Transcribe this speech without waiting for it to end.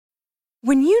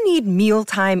When you need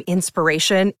mealtime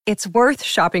inspiration, it's worth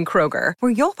shopping Kroger,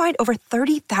 where you'll find over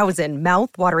 30,000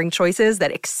 mouth-watering choices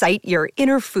that excite your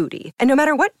inner foodie. And no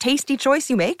matter what tasty choice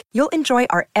you make, you'll enjoy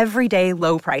our everyday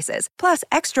low prices, plus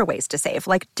extra ways to save,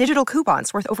 like digital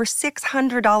coupons worth over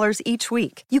 $600 each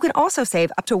week. You can also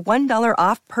save up to $1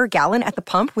 off per gallon at the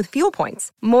pump with fuel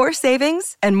points. More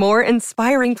savings and more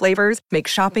inspiring flavors make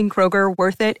shopping Kroger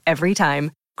worth it every time.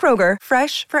 Kroger,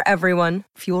 fresh for everyone.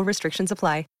 Fuel restrictions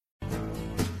apply.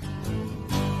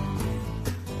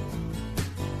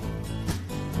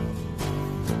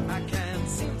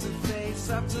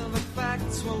 Up to the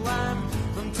facts, well, I'm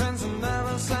from tens and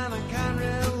nervous and I can't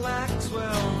relax.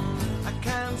 Well, I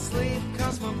can't sleep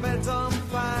cause my bed's on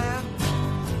fire.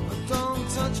 But don't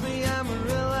touch me, I'm a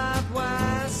real live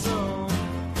wire. So,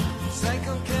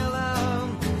 psycho killer,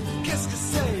 qu'est-ce que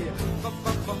c'est? Better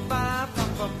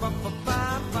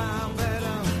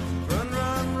run,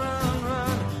 run, run, run,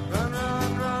 run,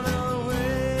 run, run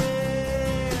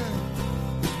away.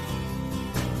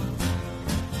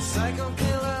 Psycho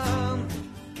killer.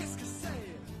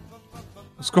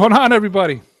 What's going on,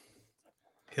 everybody?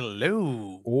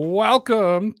 Hello.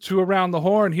 Welcome to Around the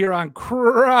Horn here on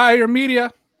Crier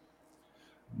Media.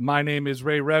 My name is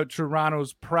Ray Rout,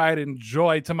 Toronto's pride and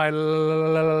joy. To my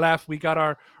left, we got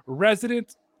our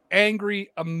resident angry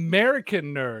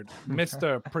American nerd,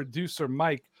 Mr. Producer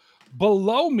Mike.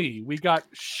 Below me, we got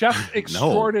Chef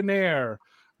Extraordinaire.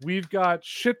 We've got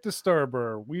Shit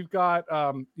Disturber. We've got,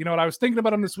 you know what I was thinking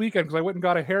about him this weekend because I went and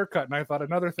got a haircut, and I thought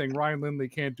another thing Ryan Lindley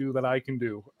can't do that I can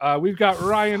do. We've got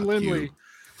Ryan Lindley.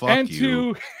 And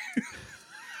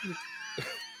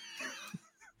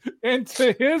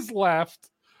to his left,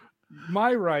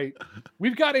 my right,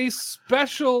 we've got a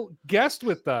special guest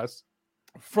with us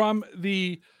from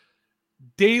the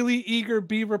Daily Eager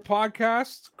Beaver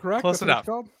podcast, correct? Close enough.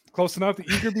 Close enough. The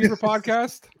Eager Beaver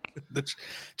podcast. The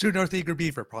True North Eager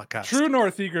Beaver podcast. True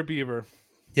North Eager Beaver.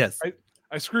 Yes.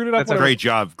 I screwed it up. That's a great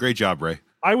job. Great job, Ray.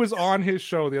 I was on his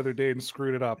show the other day and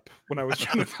screwed it up when I was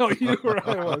trying to tell you where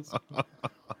I was.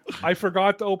 I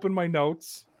forgot to open my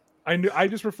notes. I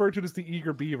just referred to it as the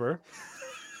Eager Beaver.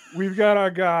 We've got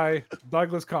our guy,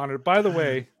 Douglas Connor. By the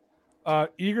way,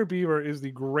 Eager Beaver is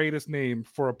the greatest name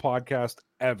for a podcast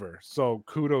ever. So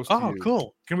kudos to you. Oh,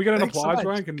 cool. Can we get an Thanks applause, so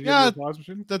Ryan? Can you Yeah, get an applause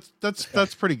machine?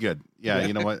 That's pretty good. Yeah,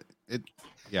 you know what?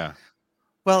 Yeah.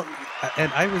 Well,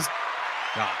 and I was...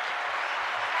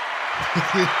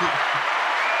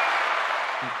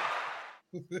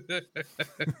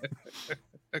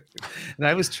 and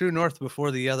I was True North before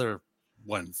the other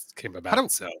ones came about.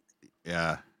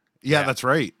 Yeah, that's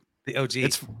right. The OG.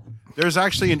 There's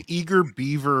actually an Eager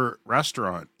Beaver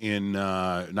restaurant in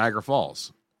Niagara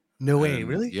Falls. No way,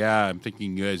 really? Yeah, I'm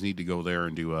thinking you guys need to go there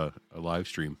and do a live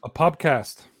stream. A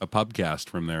pubcast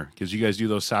from there, because you guys do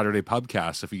those Saturday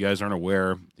pubcasts. If you guys aren't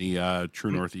aware, the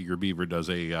True North Eager Beaver does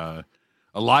a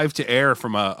live to air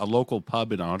from a local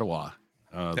pub in Ottawa.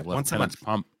 The Lieutenant's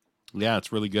Pump. Yeah,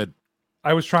 it's really good.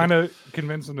 I was trying to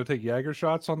convince him to take Jaeger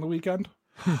shots on the weekend,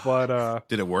 but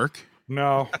did it work?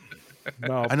 No.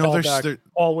 I know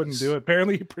Paul wouldn't do it.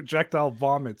 Apparently, he projectile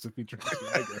vomits if he drinks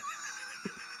Jaeger.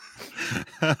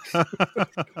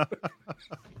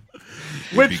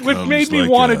 which made me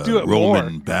want to do it more,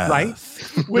 right?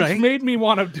 Which made me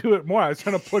want to do it more. I was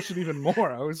trying to push it even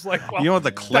more. I was like, well, you know what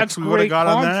the clicks we would have got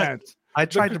on that? I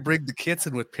tried to bring the kids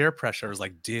in with peer pressure. I was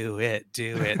like, do it.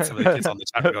 Some of the kids on the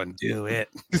chat are going, do it.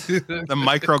 The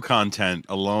micro content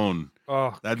alone.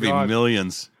 Oh, that'd be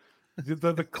millions.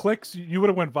 The clicks, you would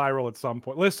have went viral at some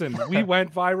point. Listen, we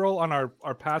went viral on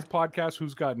our past podcast,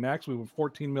 Who's Got Next. We went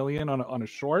 14 million on a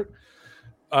short.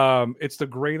 It's the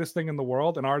greatest thing in the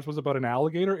world, and ours was about an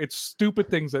alligator. It's stupid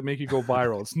things that make you go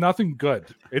viral. It's nothing good.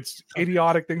 It's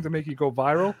idiotic things that make you go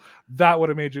viral. That would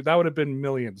have been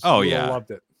millions. Oh, you yeah.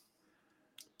 Loved it.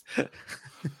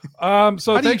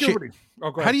 So thank you.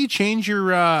 How do you change your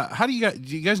do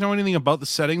you guys know anything about the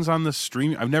settings on the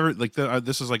stream? I've never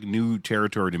this is like new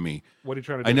territory to me. What are you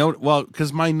trying to do? I know, well,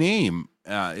 because my name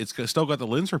it's still got the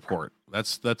Lens Report.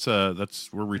 That's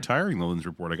we're retiring the Lens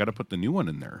Report. I got to put the new one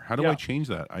in there. How do I change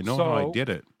that? I know how I did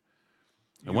it.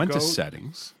 I went to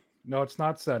settings. No, it's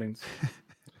not settings.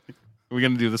 Are we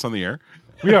going to do this on the air?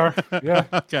 We are. Yeah.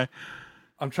 Okay.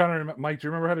 I'm trying to remember. Mike, do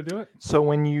you remember how to do it? So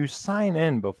when you sign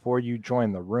in before you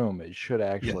join the room, it should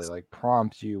actually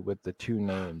prompt you with the two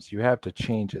names. You have to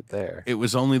change it there. It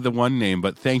was only the one name,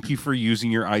 but thank you for using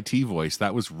your IT voice.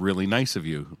 That was really nice of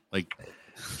you. Like,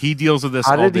 he deals with this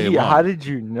all day long. How did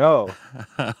you know?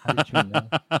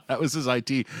 That was his IT.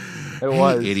 It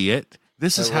was. Idiot.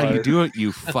 This is how you do it,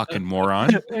 you fucking moron.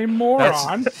 A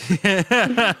moron.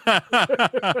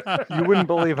 You wouldn't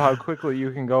believe how quickly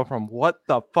you can go from what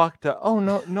the fuck to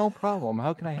no problem.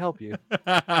 How can I help you?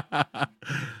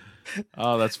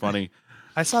 Oh, that's funny.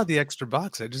 I saw the extra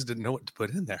box. I just didn't know what to put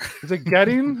in there. Is it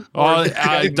getting? Oh,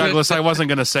 Douglas, I wasn't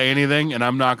going to say anything, and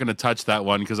I'm not going to touch that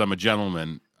one because I'm a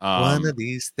gentleman. One of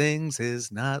these things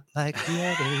is not like the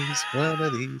others. One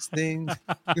of these things.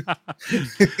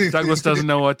 Douglas doesn't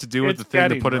know what to do with It's the thing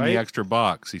getting, to put in the right? extra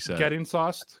box, he said. Getting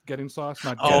sauced, not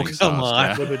Oh, getting come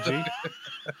sauced, on. with a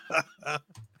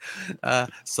G.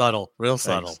 Subtle, real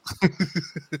subtle.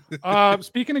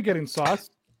 Speaking of getting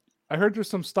sauced, I heard there's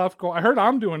some stuff I heard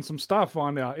I'm doing some stuff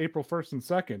on April 1st and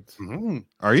 2nd. Mm-hmm.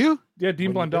 Are you? Yeah,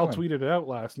 Dean What are you Blundell doing? tweeted it out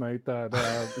last night that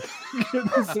getting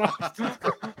sauced.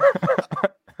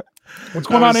 What's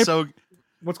going on?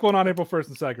 What's going on April 1st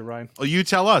and 2nd, Ryan? Well, you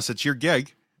tell us. It's your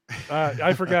gig.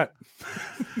 I forget.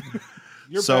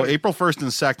 So April 1st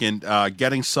and 2nd,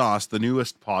 Getting Sauced, the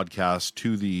newest podcast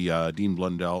to the Dean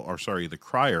Blundell, the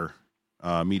Crier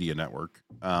Media Network,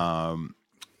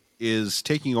 is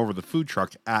taking over the food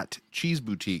truck at Cheese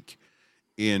Boutique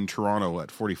in Toronto at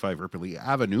 45 Ripley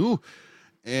Avenue.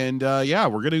 And we're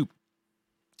going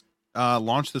to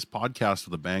launch this podcast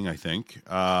with a bang, I think.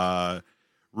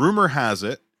 Rumor has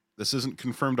it, this isn't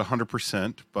confirmed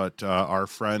 100%, but our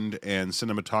friend and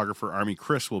cinematographer Army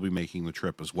Chris will be making the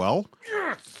trip as well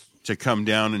to come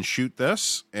down and shoot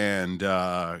this. And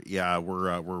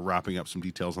we're wrapping up some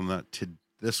details on that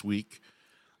this week.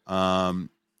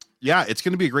 It's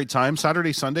going to be a great time.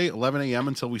 Saturday, Sunday, 11 a.m.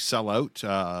 until we sell out.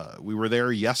 We were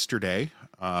there yesterday.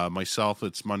 Myself,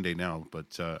 it's Monday now,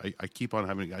 but I keep on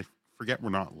having. I forget we're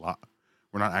not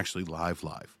actually live.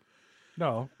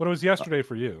 No, but it was yesterday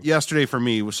for you. Yesterday for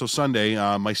me was Sunday.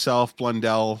 Myself,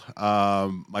 Blundell,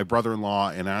 my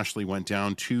brother-in-law, and Ashley went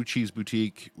down to Cheese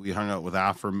Boutique. We hung out with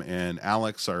Afram and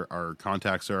Alex. Our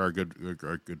contacts are our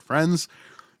good friends.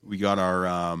 We got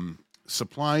our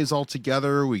supplies all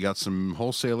together. We got some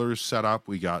wholesalers set up.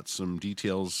 We got some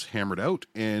details hammered out,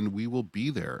 and we will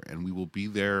be there. And we will be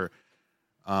there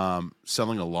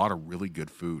selling a lot of really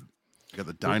good food. We got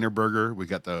the diner burger. We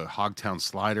got the Hogtown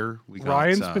slider.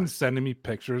 Ryan's been sending me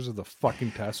pictures of the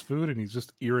fucking test food, and he's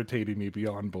just irritating me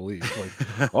beyond belief. Like,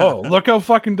 oh, look how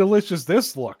fucking delicious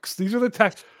this looks. These are the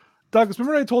texts. Douglas,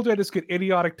 remember I told you I just get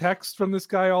idiotic texts from this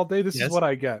guy all day? This is what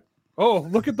I get. Oh,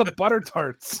 look at the butter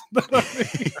tarts. Look at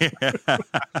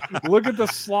the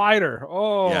slider.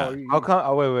 Oh, yeah. How come?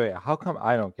 Oh, wait. How come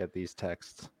I don't get these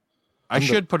texts? I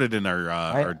should put it in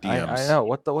our DMs. I know.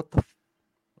 What the?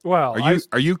 Well,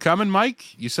 are you coming,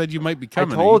 Mike? You said you might be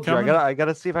coming. I told you. I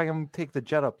gotta see if I can take the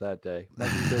jet up that day.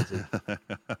 Might be busy.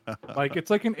 Like it's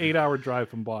like an 8-hour drive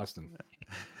from Boston.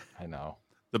 I know.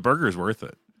 The burger is worth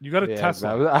it. You got a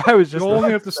Tesla. I was just. You only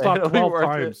have to stop 12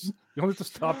 times. You only have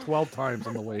to stop 12 times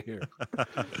on the way here.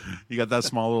 You got that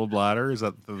small little bladder? Is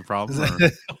that the problem?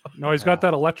 No, he's got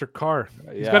that electric car.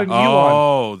 He's Yeah. got an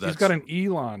Elon. He's got an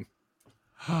Elon.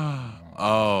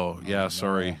 Oh, yeah.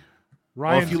 Sorry.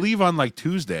 Ryan, well, if you leave on like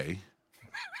Tuesday.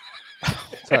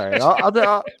 Sorry, I'll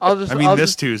just.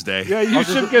 This Tuesday. Yeah, you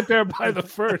should get there by the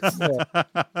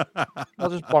 1st. Yeah. I'll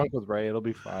just bunk with Ray. It'll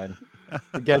be fine.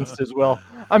 Against his will.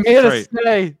 I'm here to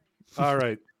stay. All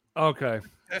right. Okay.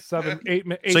 8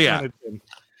 minutes in.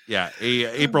 Yeah,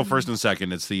 April 1st and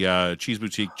 2nd. It's the Cheese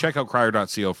Boutique. Check out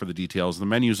crier.co for the details. The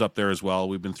menu's up there as well.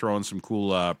 We've been throwing some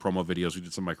cool promo videos. We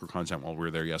did some micro content while we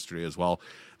were there yesterday as well.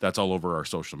 That's all over our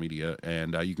social media.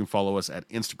 And you can follow us at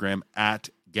Instagram at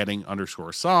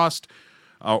getting_sauced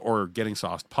or getting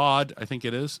sauced pod, I think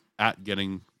it is, at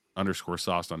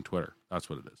getting_sauced on Twitter. That's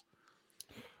what it is.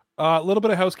 A little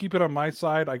bit of housekeeping on my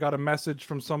side. I got a message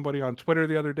from somebody on Twitter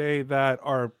the other day that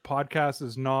our podcast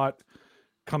is not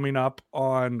coming up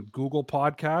on Google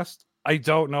Podcast. I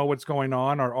don't know what's going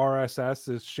on. Our RSS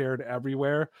is shared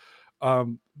everywhere.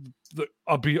 I'll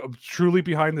be truly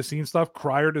behind the scenes stuff.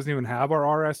 Crier doesn't even have our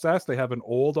RSS. They have an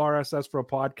old RSS for a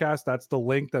podcast. That's the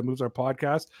link that moves our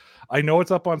podcast. I know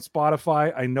it's up on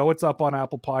Spotify. I know it's up on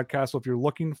Apple Podcasts. So if you're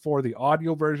looking for the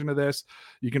audio version of this,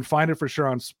 you can find it for sure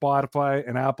on Spotify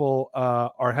and Apple.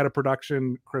 Our head of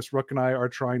production, Chris Rook, and I are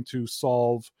trying to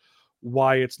solve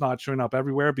why it's not showing up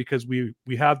everywhere, because we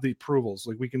have the approvals.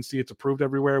 Like, we can see it's approved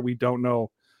everywhere. We don't know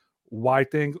why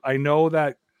things. I know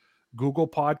that Google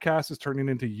Podcast is turning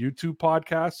into YouTube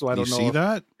Podcast, so I don't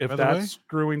know if that's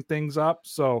screwing things up.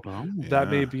 So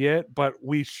that may be it. But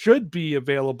we should be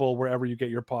available wherever you get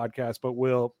your podcast. But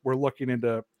we're looking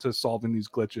into solving these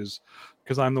glitches,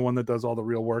 because I'm the one that does all the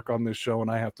real work on this show, and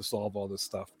I have to solve all this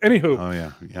stuff.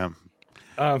 Anywho,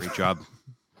 great job,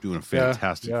 doing a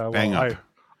fantastic bang up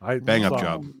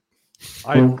job.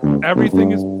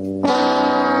 Everything is.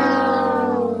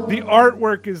 The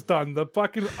artwork is done. The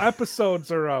fucking episodes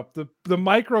are up. The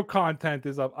micro content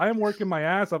is up. I am working my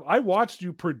ass off. I watched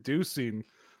you producing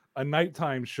a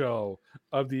nighttime show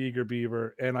of the Eager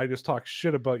Beaver, and I just talked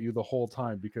shit about you the whole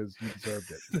time because you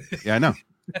deserved it. Yeah, I know.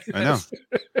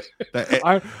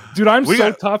 Dude, I'm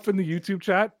so tough in the YouTube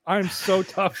chat. I'm so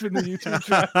tough in the YouTube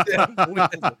chat.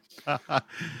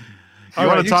 You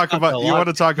want to talk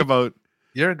about?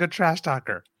 You're a good trash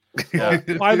talker.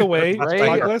 By the way,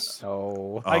 Douglas,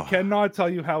 I cannot tell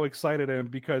you how excited I am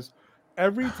because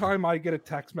every time I get a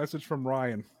text message from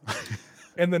Ryan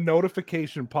and the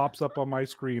notification pops up on my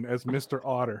screen as Mr.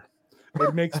 Otter,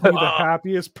 it makes me the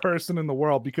happiest person in the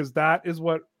world because that is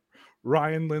what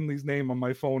Ryan Lindley's name on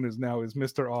my phone is now, is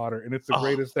Mr. Otter, and it's the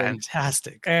greatest thing.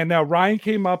 Fantastic. And now Ryan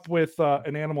came up with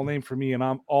an animal name for me, and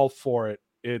I'm all for it.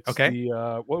 It's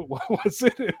the what was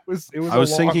it? It was. I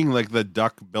was thinking like the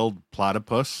duck-billed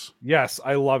platypus. Yes,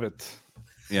 I love it.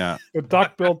 Yeah, the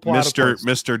duck-billed platypus.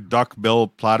 Mr.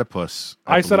 Duck-billed platypus.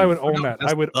 I said I would own that.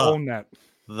 I would own that.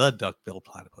 The duck-billed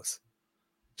platypus.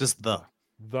 Just the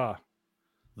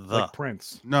like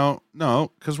Prince. No,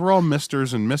 because we're all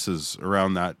Misters and Misses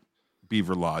around that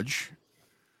Beaver Lodge.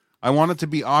 I want it to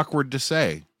be awkward to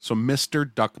say. So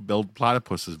Mr. Duck-billed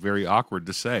platypus is very awkward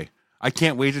to say. I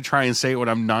can't wait to try and say it when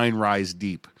I'm 9 rise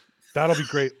deep. That'll be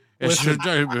great. Listen,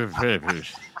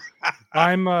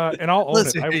 I'm and I'll own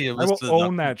it. I will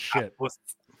own that shit.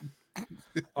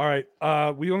 All right.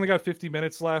 We only got 50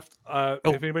 minutes left.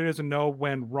 If anybody doesn't know,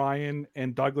 when Ryan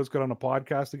and Douglas got on a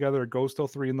podcast together, it goes till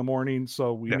 3 a.m.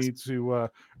 So we need to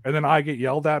and then I get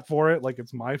yelled at for it, like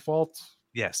it's my fault.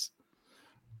 Yes.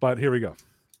 But here we go.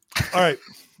 All right.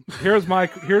 Here's my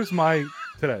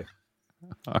today.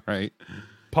 All right.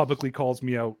 Publicly calls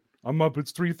me out. I'm up.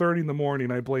 It's 3:30 in the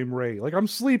morning. I blame Ray. Like, I'm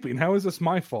sleeping. How is this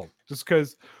my fault? Just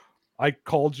because I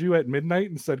called you at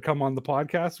midnight and said, come on the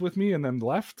podcast with me and then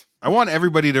left? I want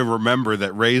everybody to remember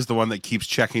that Ray's the one that keeps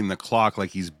checking the clock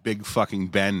like he's Big fucking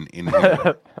Ben in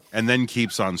here and then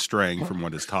keeps on straying from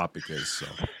what his topic is. So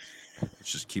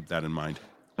let's just keep that in mind.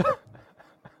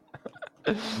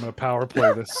 I'm going to power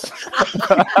play this.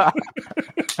 I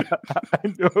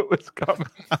knew it was coming.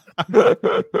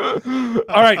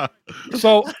 All right.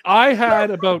 So I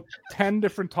had about 10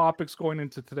 different topics going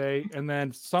into today, and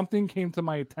then something came to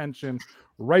my attention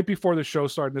right before the show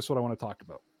started. This is what I want to talk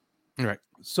about. All right.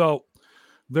 So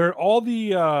they're all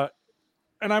the,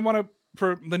 and I want to,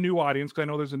 for the new audience, because I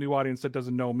know there's a new audience that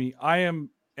doesn't know me, I am,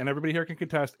 and everybody here can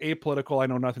contest, apolitical. I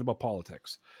know nothing about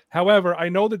politics. However, I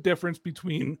know the difference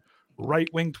between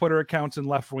right-wing Twitter accounts and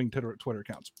left-wing Twitter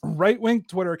accounts. Right-wing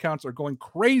Twitter accounts are going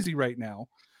crazy right now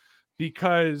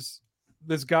because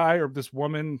this guy or this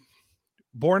woman,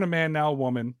 born a man, now a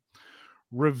woman,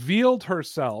 revealed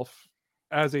herself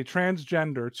as a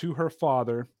transgender to her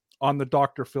father on the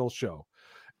Dr. Phil show.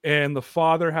 And the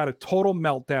father had a total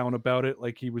meltdown about it.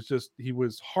 Like he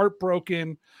was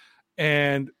heartbroken.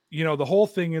 And, you know, the whole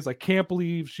thing is, I can't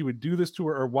believe she would do this to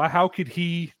her, or why, how could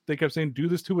he, they kept saying, do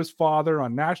this to his father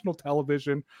on national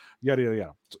television, yada, yada,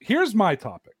 yada. So here's my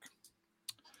topic.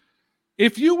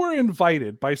 If you were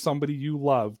invited by somebody you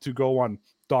love to go on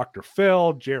Dr.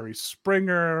 Phil, Jerry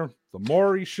Springer, The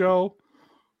Maury Show,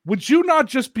 would you not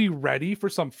just be ready for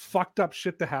some fucked up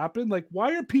shit to happen? Like,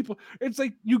 why are people, it's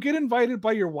like you get invited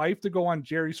by your wife to go on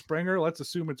Jerry Springer. Let's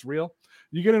assume it's real.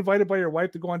 You get invited by your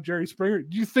wife to go on Jerry Springer.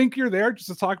 Do you think you're there just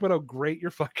to talk about how great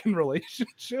your fucking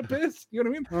relationship is? You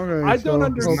know what I mean? Okay, I don't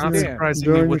understand. Not surprising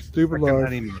Enjoy me your with stupid second life.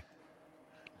 honeymoon.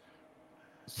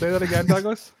 Say that again,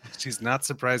 Douglas? She's not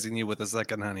surprising you with a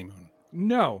second honeymoon.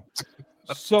 No.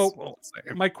 So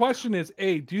my question is,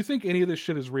 A, do you think any of this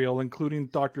shit is real, including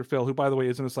Dr. Phil, who, by the way,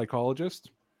 isn't a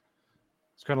psychologist?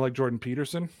 It's kind of like Jordan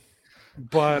Peterson.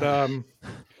 But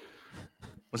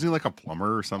wasn't he like a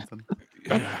plumber or something?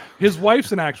 His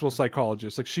wife's an actual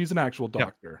psychologist. Like, she's an actual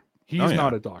doctor. Yeah. He's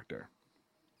not a doctor.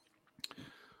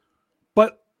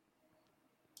 But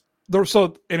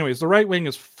so anyways, the right wing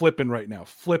is flipping right now.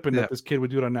 Flipping that this kid would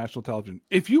do it on national television.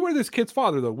 If you were this kid's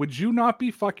father, though, would you not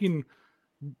be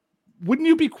wouldn't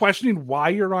you be questioning why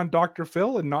you're on Dr.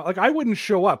 Phil and not, like, I wouldn't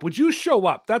show up. Would you show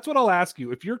up? That's what I'll ask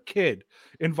you. If your kid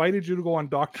invited you to go on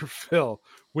Dr. Phil,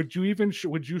 would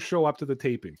you show up to the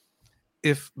taping?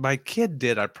 If my kid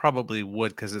did, I probably would,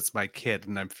 because it's my kid,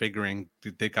 and I'm figuring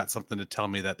they got something to tell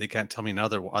me that they can't tell me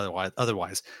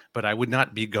otherwise. But I would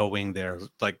not be going there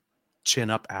like chin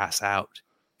up, ass out.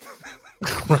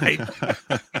 Right?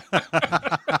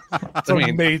 That's an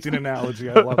amazing analogy.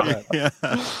 I love that. Yeah.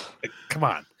 Like, come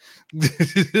on.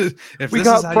 If We this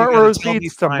got is how front you're row gonna tell me,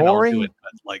 seats to fine, I'll do Maury. it,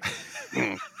 but, like,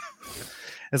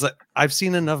 It's like I've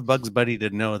seen enough Bugs Bunny to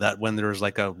know that when there's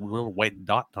like a little white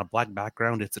dot on a black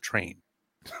background, it's a train.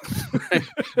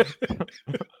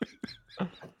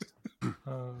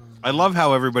 I love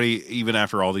how everybody, even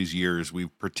after all these years, we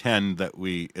pretend that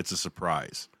it's a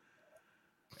surprise.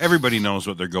 Everybody knows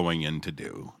what they're going in to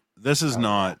do. This is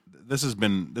not. This has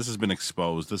been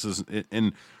exposed. This is,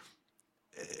 and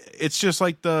it's just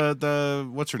like the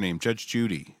what's her name, Judge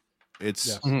Judy.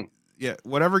 It's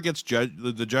whatever gets judged.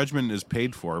 The judgment is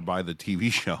paid for by the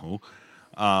TV show.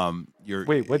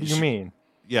 Wait, what do you mean?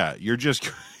 Yeah, you're just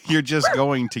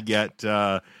going to get.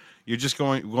 You're just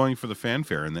going for the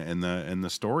fanfare and the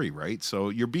story, right? So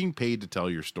you're being paid to tell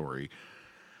your story.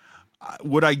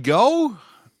 Would I go?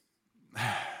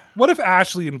 What if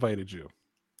Ashley invited you?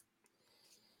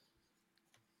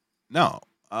 No,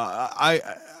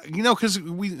 because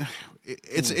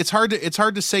it's hard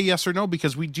to say yes or no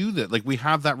because we do that. Like we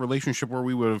have that relationship where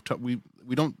we would have we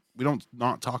don't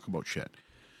not talk about shit.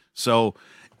 So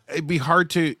it would be hard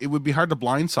to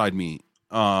blindside me.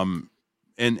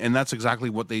 And that's exactly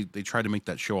what they try to make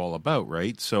that show all about,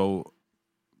 right? So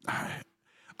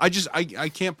I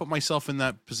can't put myself in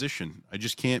that position. I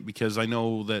just can't because I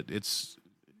know that it's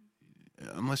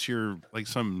unless you're like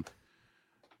some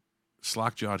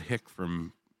slack-jawed hick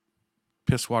from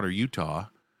Pisswater, Utah,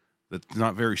 that's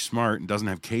not very smart and doesn't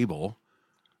have cable.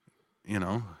 You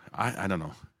know, I don't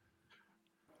know.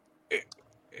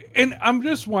 And I'm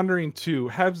just wondering too,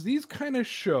 have these kind of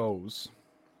shows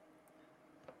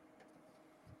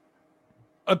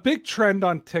a big trend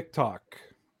on TikTok?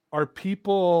 Are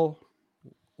people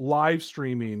live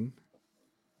streaming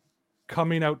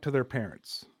coming out to their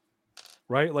parents?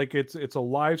 Right? Like it's a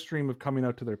live stream of coming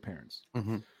out to their parents.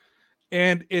 Mm-hmm.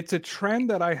 And it's a trend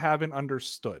that I haven't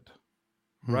understood.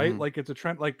 Right? Like it's a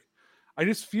trend. Like I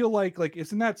just feel like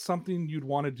isn't that something you'd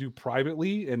want to do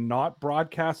privately and not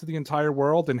broadcast to the entire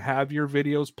world and have your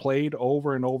videos played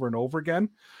over and over and over again?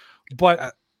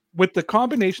 But with the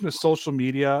combination of social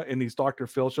media and these Dr.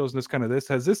 Phil shows and this kind of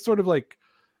has this sort of like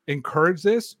encouraged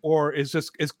this, or is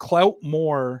clout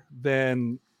more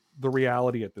than the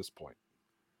reality at this point?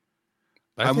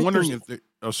 I'm wondering if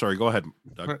sorry, go ahead,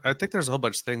 Doug. I think there's a whole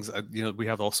bunch of things. We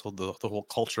have also the whole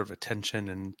culture of attention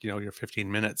and, your 15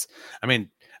 minutes. I mean,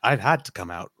 I've had to come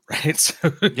out, right?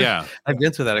 So yeah, I've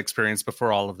been through that experience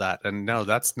before all of that. And no,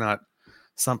 that's not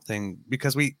something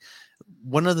because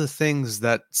one of the things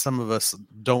that some of us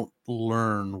don't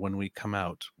learn when we come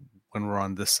out, when we're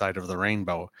on this side of the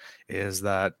rainbow, is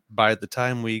that by the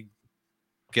time we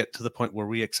get to the point where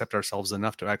we accept ourselves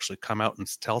enough to actually come out and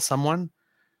tell someone,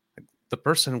 the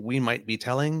person we might be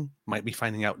telling might be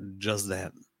finding out just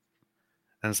then.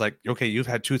 And it's like, okay, you've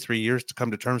had 2-3 years to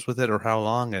come to terms with it, or how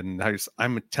long? And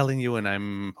I'm telling you, and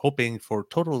I'm hoping for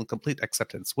total and complete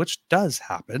acceptance, which does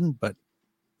happen, but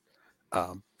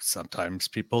sometimes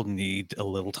people need a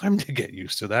little time to get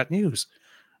used to that news,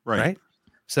 right?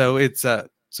 So it's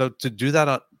so to do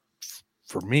that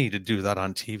for me to do that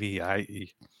on TV,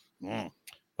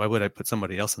 why would I put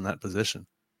somebody else in that position?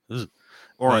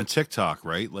 Or on TikTok,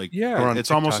 right? Like, yeah, it's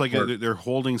TikTok, almost like they're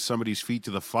holding somebody's feet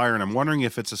to the fire, and I'm wondering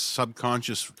if it's a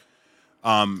subconscious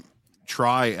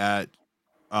try at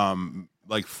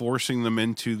like forcing them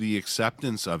into the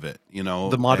acceptance of it.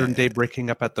 The modern day breaking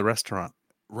up at the restaurant,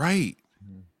 right?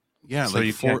 Yeah, so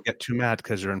you can't get too mad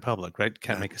because you're in public, right?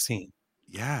 Can't make a scene.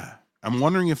 Yeah, I'm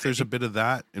wondering if there's a bit of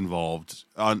that involved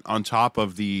on top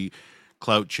of the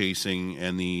clout chasing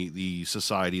and the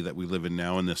society that we live in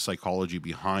now and the psychology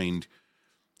behind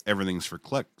everything's for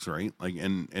clicks, right? Like,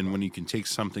 and when you can take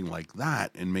something like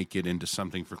that and make it into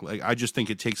something for click, I just think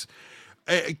it takes,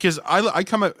 because I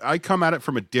come at it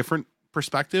from a different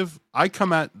perspective. I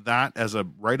come at that as a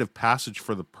rite of passage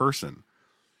for the person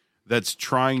that's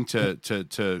trying to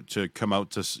come out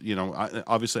to,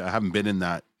 obviously I haven't been in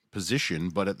that position,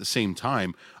 but at the same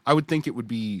time, I would think it would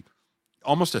be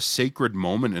almost a sacred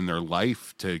moment in their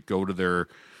life to go to their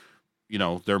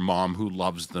mom who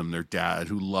loves them, their dad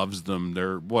who loves them,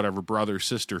 their whatever brother,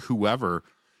 sister, whoever,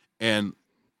 and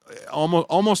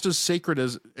almost as sacred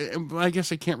as, I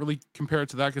guess I can't really compare it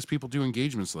to that because people do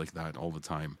engagements like that all the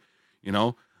time,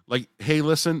 like, hey,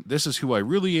 listen, this is who I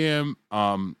really am.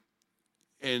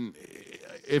 And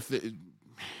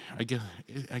I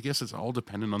guess it's all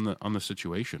dependent on the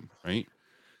situation, right?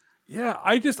 Yeah,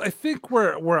 I think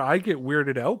where I get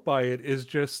weirded out by it is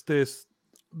just this,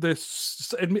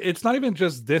 it's not even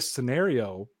just this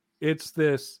scenario. It's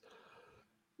this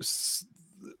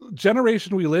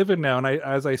generation we live in now. And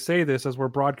as I say this, as we're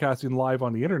broadcasting live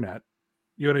on the internet,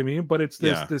 you know what I mean? But it's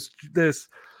this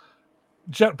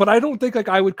but I don't think like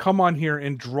I would come on here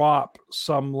and drop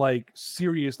some like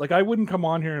serious, like I wouldn't come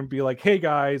on here and be like, hey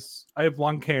guys, I have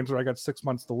lung cancer, I got 6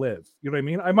 months to live. You know what I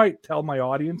mean? I might tell my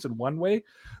audience in one way,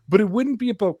 but it wouldn't be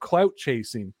about clout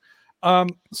chasing.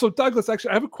 So Douglas,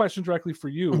 actually I have a question directly for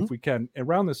you, if we can,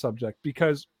 around this subject,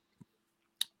 because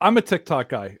I'm a TikTok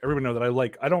guy. Everyone know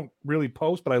that I don't really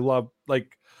post, but I love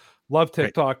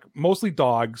TikTok, mostly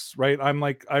dogs, right?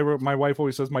 My wife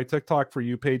always says my TikTok for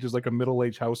you page is like a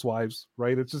middle-aged housewives,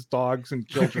 right? It's just dogs and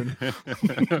children.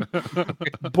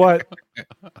 but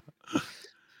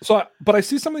I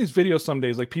see some of these videos some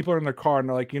days, like people are in their car and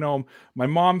they're like, my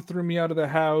mom threw me out of the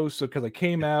house because I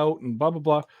came out and blah, blah,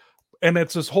 blah. And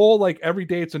it's this whole, like, every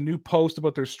day it's a new post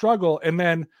about their struggle. And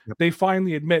then they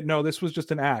finally admit, no, this was just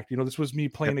an act. This was me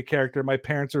playing a character. My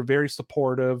parents are very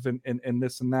supportive and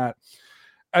this and that.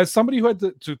 As somebody who had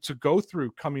to go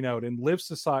through coming out and live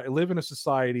in a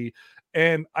society,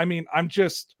 and I mean,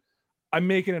 I'm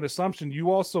making an assumption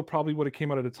you also probably would have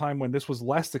came out at a time when this was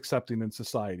less accepting in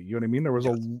society. You know what I mean? There was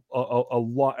a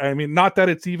lot. I mean, not that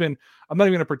it's even, I'm not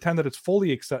even going to pretend that it's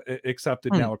fully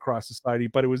accepted now across society,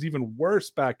 but it was even worse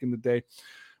back in the day.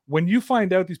 When you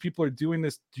find out these people are doing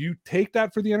this, do you take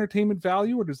that for the entertainment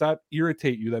value, or does that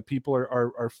irritate you that people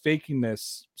are faking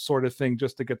this sort of thing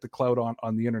just to get the clout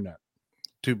on the internet?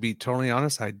 To be totally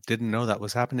honest, I didn't know that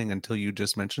was happening until you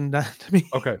just mentioned that to me.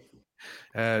 Okay.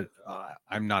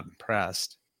 I'm not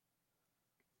impressed.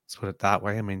 Let's put it that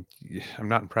way. I mean, I'm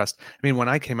not impressed. I mean, when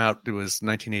I came out, it was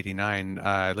 1989.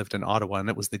 I lived in Ottawa, and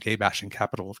it was the gay bashing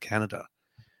capital of Canada.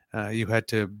 You had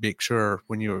to make sure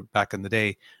when you were back in the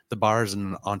day, the bars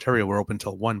in Ontario were open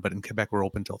till 1, but in Quebec were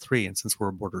open till 3. And since we're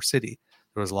a border city,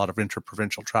 there was a lot of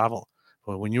interprovincial travel.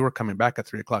 But when you were coming back at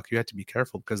 3 o'clock, you had to be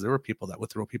careful because there were people that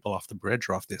would throw people off the bridge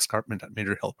or off the escarpment at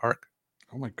Major Hill Park.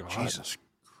 Oh my God. Jesus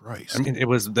Christ. I mean, it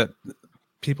was that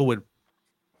people would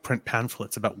print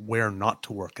pamphlets about where not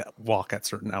to walk at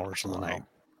certain hours of the night,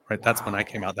 right? Wow. That's when I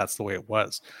came out. That's the way it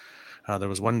was. There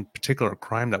was one particular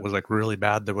crime that was like really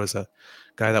bad. There was a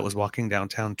guy that was walking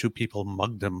downtown. 2 people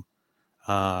mugged him.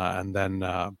 And then,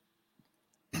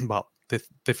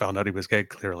 they found out he was gay,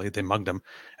 clearly. They mugged him.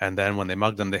 And then when they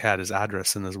mugged him, they had his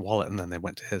address in his wallet. And then they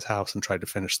went to his house and tried to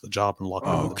finish the job and lock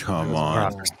him in the come on.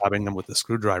 after stabbing him with a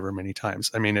screwdriver many times.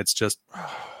 I mean, it's just,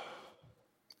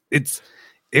 it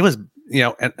was,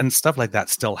 and stuff like that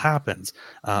still happens.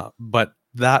 But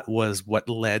that was what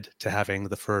led to having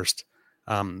the first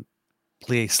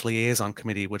police liaison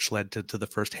committee, which led to the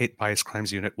first hate bias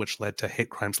crimes unit, which led to hate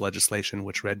crimes legislation,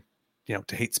 which led,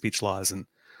 to hate speech laws and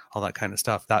all that kind of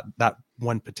stuff. That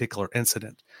one particular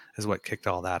incident is what kicked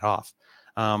all that off.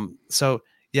 So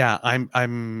yeah,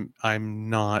 I'm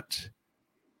not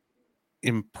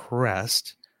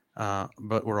impressed,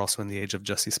 but we're also in the age of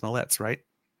Jussie Smollett's, right?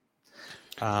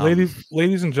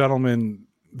 Ladies and gentlemen,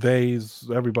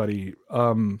 everybody,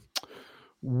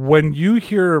 when you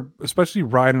hear, especially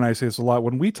Ryan and I say this a lot,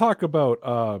 when we talk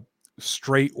about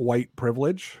straight white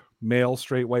privilege, male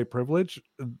straight white privilege,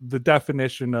 the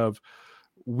definition of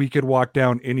we could walk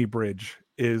down any bridge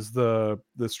is the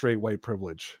straight white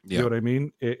privilege. You know what I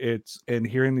mean? It's, and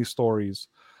hearing these stories,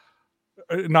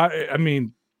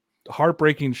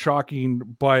 heartbreaking, shocking,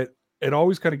 but it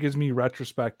always kind of gives me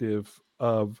retrospective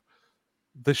of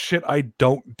the shit I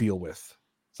don't deal with.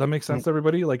 Does that make sense to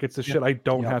everybody? Like, it's the shit I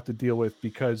don't have to deal with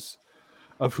because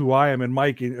of who I am. And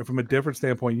Mike, from a different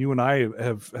standpoint, you and I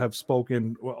have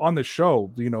spoken on the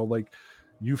show, like,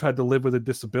 you've had to live with a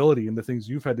disability and the things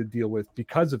you've had to deal with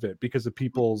because of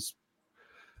people's,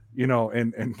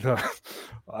 and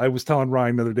I was telling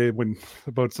Ryan the other day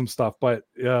about some stuff, but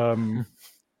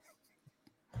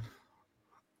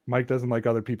Mike doesn't like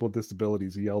other people with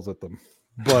disabilities. He yells at them,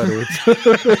 but it's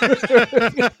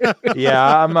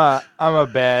yeah, I'm a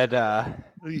bad,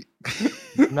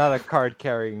 not a card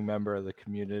carrying member of the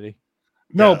community.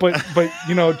 No, but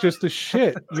just the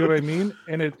shit, you know what I mean?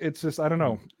 And it's just, I don't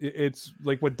know. It's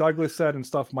like what Douglas said and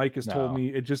stuff Mike has told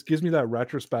me. It just gives me that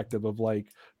retrospective of like,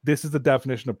 this is the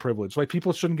definition of privilege. Like,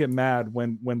 people shouldn't get mad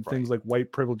when things like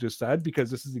white privilege is said,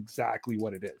 because this is exactly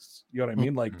what it is. You know what I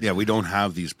mean? Like, yeah, we don't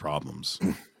have these problems.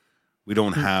 We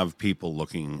don't have people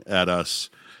looking at us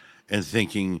and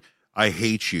thinking, I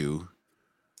hate you.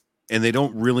 And they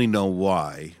don't really know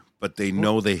why, but they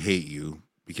know they hate you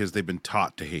because they've been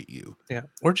taught to hate you. Yeah.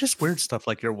 Or just weird stuff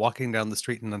like you're walking down the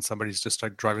street and then somebody's just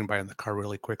like driving by in the car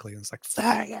really quickly and it's like,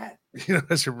 faggot.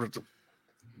 As you're,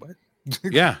 what?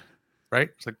 Yeah. Right?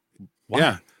 It's like, why?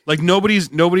 Yeah. Like nobody,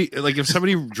 like if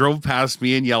somebody drove past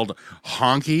me and yelled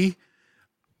honky,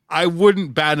 I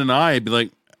wouldn't bat an eye. I'd be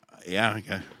like, yeah,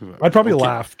 okay. I'd probably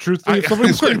laugh. Truthfully, if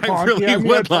somebody said honky, really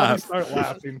would laugh. Start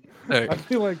laughing. I'd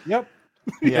be like, yep.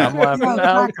 Yeah, I'm laughing Yeah,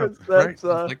 now exactly. because that's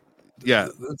Like, Yeah.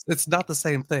 it's not the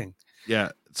same thing. Yeah,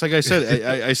 it's like I said.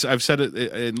 I've said it,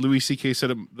 and Louis C.K. said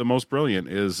it the most brilliant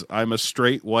is, "I'm a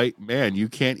straight white man. You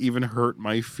can't even hurt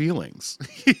my feelings."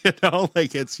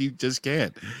 Like you just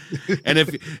can't. And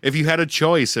if you had a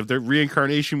choice, if the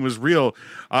reincarnation was real,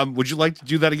 would you like to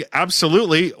do that again?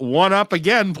 Absolutely. One up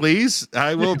again, please.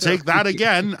 I will take that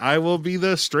again. I will be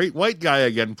the straight white guy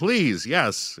again, please.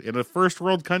 Yes, in a first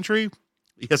world country.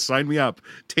 Yes, sign me up.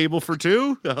 Table for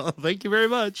two. Thank you very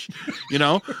much.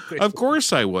 Of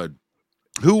course I would.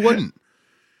 Who wouldn't?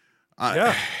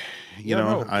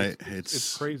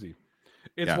 It's crazy.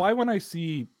 It's why when I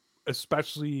see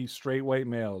especially straight white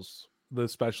males,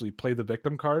 especially play the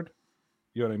victim card,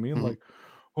 you know what I mean? Mm-hmm. Like,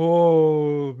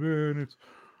 oh man,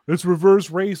 it's reverse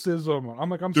racism. I'm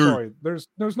like, I'm sorry. There's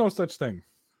no such thing.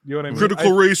 You know what I mean?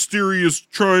 Critical race theory is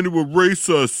trying to erase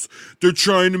us. They're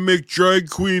trying to make drag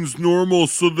queens normal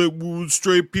so that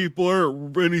straight people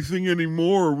aren't anything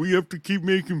anymore. We have to keep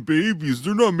making babies.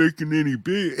 They're not making any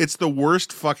babies. It's the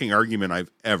worst fucking argument I've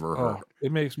ever heard.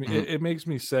 It makes me it makes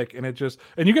me sick, and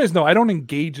and you guys know I don't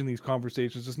engage in these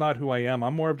conversations. It's not who I am.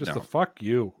 I'm more of just a fuck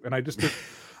you, and I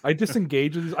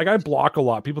disengage with these. Like I block a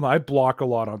lot. People know I block a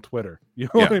lot on Twitter. You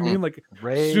know what I mean? Like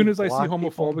as soon as I see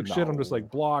homophobic shit, I'm just like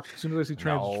block. As soon as I see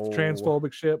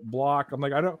transphobic shit, block. I'm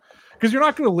like, I don't, because you're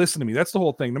not going to listen to me. That's the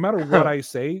whole thing. No matter what I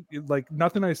say, like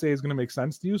nothing I say is going to make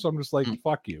sense to you. So I'm just like,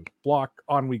 fuck you, block.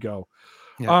 On we go.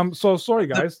 Yeah. So sorry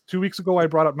guys. 2 weeks ago I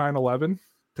brought up 9/11.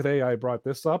 Today I brought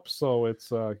this up. So it's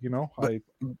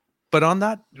But on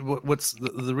that, what's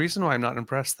the reason why I'm not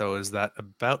impressed, though, is that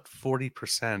about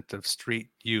 40% of street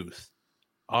youth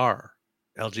are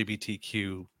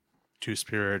LGBTQ,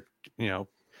 two-spirit,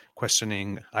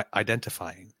 questioning,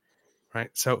 identifying,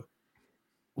 right? So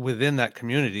within that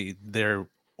community, they're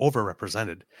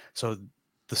overrepresented. So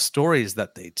the stories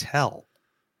that they tell,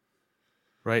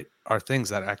 right, are things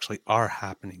that actually are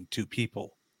happening to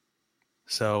people.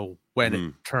 So when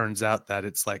it turns out that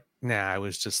it's like, nah, I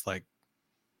was just like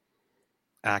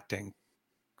acting,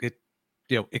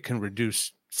 it can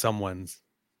reduce someone's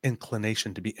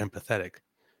inclination to be empathetic,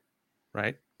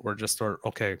 right? Or just,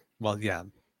 okay, well, yeah,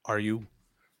 are you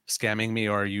scamming me,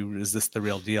 or is this the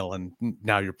real deal? And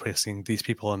now you're placing these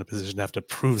people in a position to have to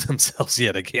prove themselves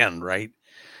yet again, right?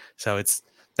 So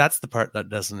that's the part that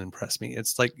doesn't impress me.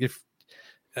 It's like if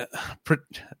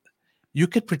you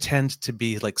could pretend to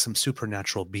be like some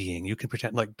supernatural being, you can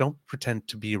pretend, like, don't pretend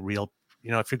to be a real,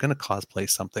 if you're going to cosplay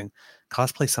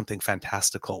something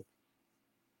fantastical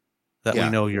that we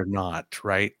know you're not,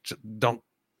 right? Don't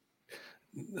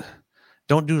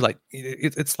do like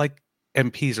it's like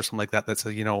MPs or something like that. That's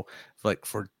like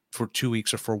for 2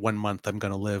 weeks or for 1 month, I'm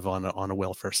going to live on a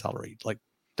welfare salary. Like,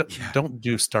 don't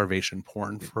do starvation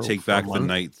porn for take back the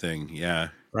night thing. Yeah,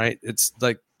 right. It's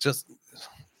like just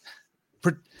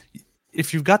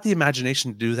if you've got the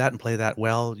imagination to do that and play that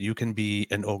well, you can be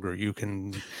an ogre. You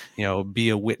can, be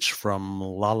a witch from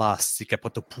Lala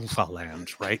Sikapotopufa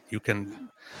land, right? You can.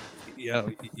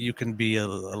 You can be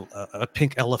a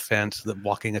pink elephant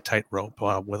walking a tightrope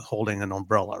with holding an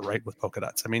umbrella, right, with polka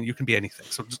dots. I mean, you can be anything.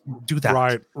 So just do that.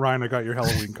 Right, Ryan, I got your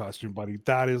Halloween costume, buddy.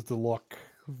 That is the look.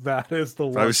 That is the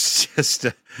look. I was just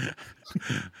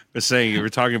saying, you were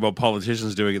talking about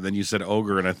politicians doing it, then you said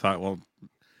ogre, and I thought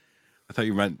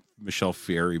you meant Michelle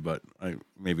Fieri, but I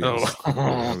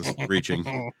was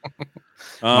reaching.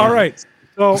 All right.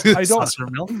 So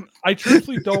I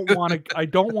truthfully don't want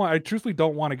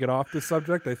to get off this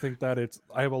subject. I think that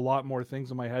I have a lot more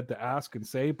things in my head to ask and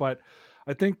say, but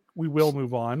I think we will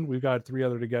move on. We've got 3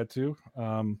 other to get to.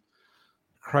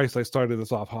 Christ, I started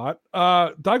this off hot.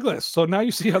 Douglas, so now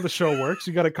you see how the show works.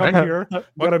 You got to come here. You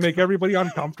got to make everybody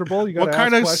uncomfortable. You got to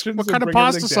ask questions. What kind of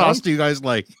pasta sauce do you guys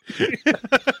like?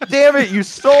 Damn it, you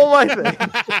stole my thing.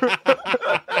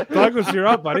 Douglas, you're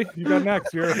up, buddy. You got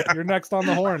next. You're next on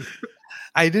the horn.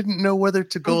 I didn't know whether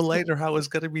to go late or how it was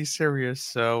going to be serious.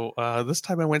 So this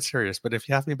time I went serious, but if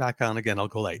you have me back on again, I'll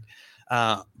go late.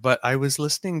 But I was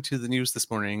listening to the news this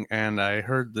morning and I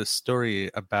heard this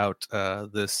story about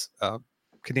this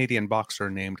Canadian boxer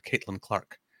named Caitlin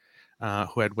Clark,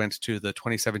 who had went to the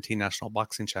 2017 National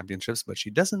Boxing Championships, but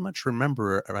she doesn't much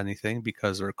remember or anything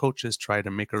because her coaches tried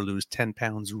to make her lose 10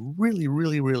 pounds really,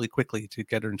 really, really quickly to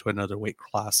get her into another weight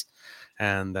class.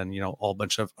 And then, all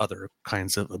bunch of other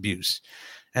kinds of abuse.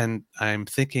 And I'm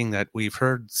thinking that we've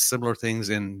heard similar things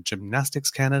in Gymnastics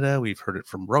Canada. We've heard it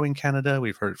from Rowing Canada.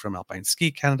 We've heard it from Alpine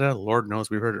Ski Canada. Lord knows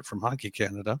we've heard it from Hockey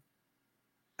Canada.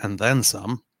 And then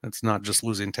some. It's not just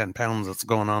losing 10 pounds that's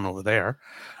going on over there.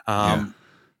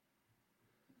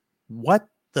 What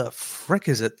the frick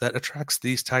is it that attracts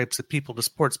these types of people to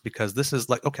sports? Because this is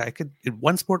like, okay, I could in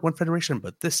one sport, one federation,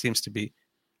 but this seems to be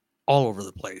all over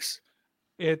the place.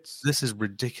 This is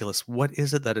ridiculous. What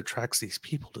is it that attracts these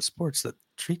people to sports that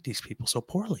treat these people so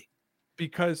poorly?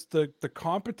 Because the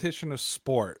competition of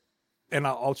sport, and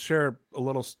I'll share a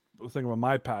little thing about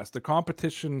my past. The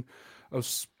competition of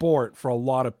sport for a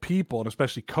lot of people, and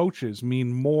especially coaches,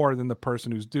 mean more than the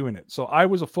person who's doing it. So I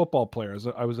was a football player.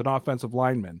 I was an offensive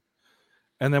lineman.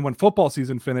 And then when football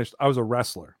season finished, I was a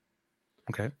wrestler.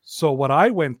 Okay. So what I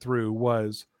went through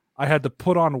was I had to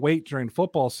put on weight during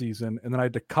football season, and then I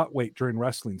had to cut weight during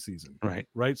wrestling season.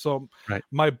 Right. So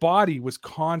my body was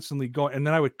constantly going, and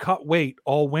then I would cut weight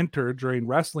all winter during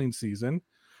wrestling season.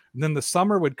 And then the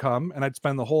summer would come, and I'd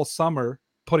spend the whole summer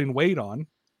putting weight on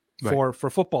for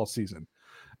football season.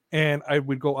 And I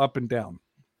would go up and down.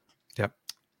 Yep.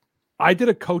 I did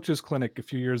a coaches clinic a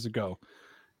few years ago.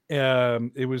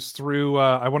 It was through,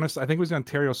 I think it was the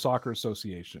Ontario Soccer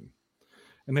Association.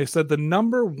 And they said the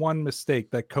number one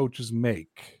mistake that coaches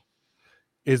make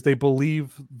is they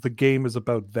believe the game is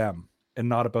about them and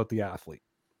not about the athlete.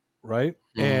 Right.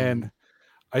 And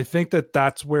I think that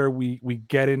that's where we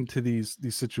get into these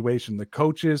situations. The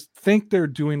coaches think they're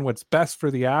doing what's best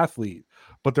for the athlete,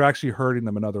 but they're actually hurting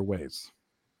them in other ways.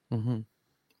 Mm-hmm.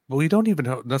 Well, we don't even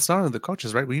know. That's not only the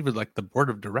coaches, right? We even like the board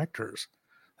of directors,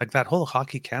 like that whole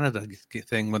Hockey Canada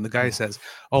thing. When the guy says,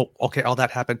 "Oh, okay, all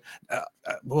that happened.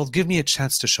 Well, give me a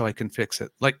chance to show I can fix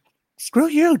it." Like, screw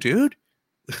you, dude.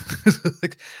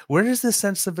 Like, where does this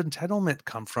sense of entitlement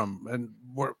come from, and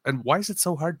why is it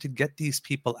so hard to get these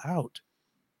people out?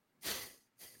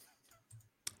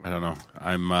 I don't know.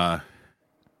 I'm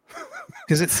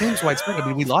because it seems widespread. I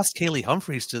mean, we lost Kaylee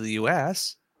Humphreys to the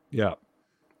U.S. Yeah.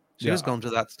 She was going to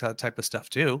that type of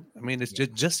stuff too. I mean, it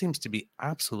just seems to be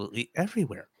absolutely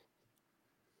everywhere.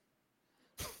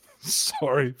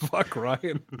 Sorry, fuck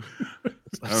Ryan.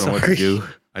 I don't know what to do.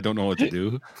 I don't know what to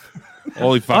do.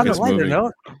 Holy fuck, it's moving.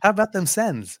 Note, how about them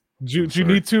sends? Do you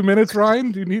need 2 minutes,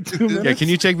 Ryan? Do you need 2 minutes? Yeah, can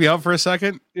you take me out for a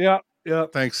second? Yeah.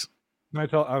 Thanks. I'm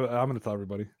going to tell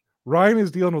everybody. Ryan is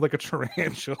dealing with like a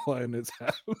tarantula in his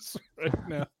house right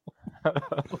now.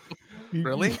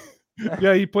 Really?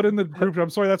 Yeah, he put in the group. I'm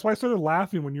sorry. That's why I started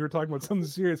laughing when you were talking about something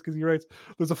serious, because he writes,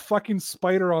 "There's a fucking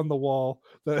spider on the wall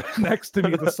that next to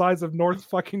me, the size of North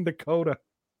fucking Dakota."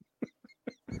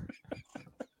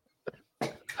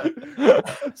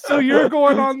 So you're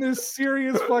going on this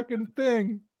serious fucking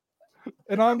thing,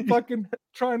 and I'm fucking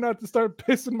trying not to start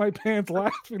pissing my pants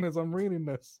laughing as I'm reading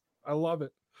this. I love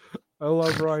it. I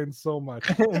love Ryan so much.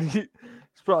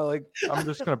 It's probably like, I'm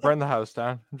just gonna burn the house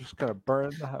down. I'm just gonna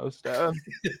burn the house down.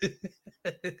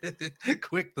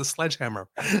 Quick, the sledgehammer.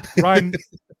 Ryan,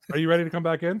 are you ready to come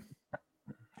back in?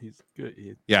 He's good.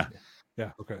 Yeah.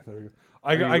 Okay. There we go.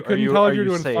 I couldn't tell if you're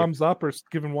doing safe? Thumbs up or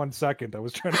giving 1 second. I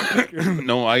was trying to figure.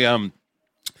 No,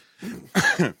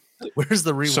 Where's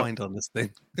the rewind on this thing?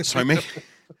 So I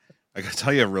gotta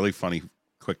tell you a really funny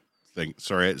quick thing.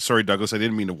 Sorry, Douglas. I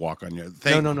didn't mean to walk on you.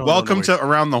 No. Welcome to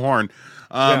Around the Horn.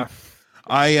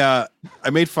 I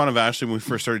made fun of Ashley when we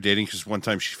first started dating because one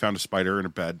time she found a spider in her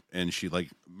bed and she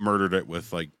murdered it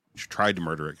with she tried to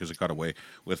murder it because it got away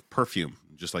with perfume.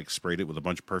 Just sprayed it with a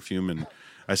bunch of perfume, and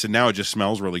I said, now it just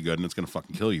smells really good and it's gonna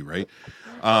fucking kill you, right?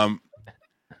 I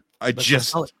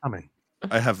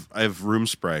have room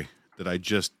spray that I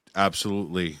just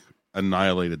absolutely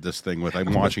annihilated this thing with.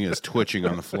 I'm watching it twitching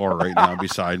on the floor right now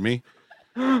beside me.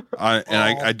 I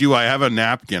have a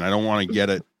napkin. I don't want to get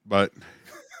it, but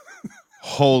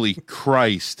holy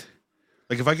Christ.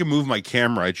 If I could move my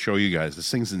camera, I'd show you guys. This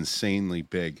thing's insanely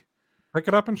big. Pick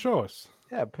it up and show us.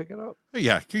 Yeah, pick it up.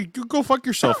 Yeah, you go fuck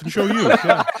yourself and show you.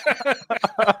 Yeah.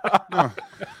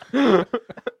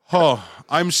 Oh,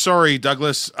 I'm sorry,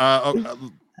 Douglas. I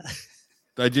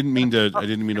didn't mean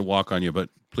to walk on you, but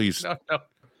please. No.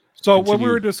 So continue. What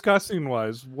we were discussing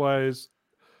was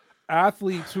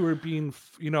athletes who are being,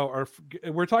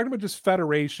 we're talking about just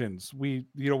federations. With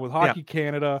Hockey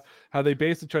Canada, how they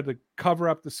basically tried to cover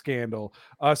up the scandal.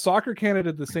 Soccer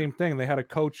Canada did the same thing. They had a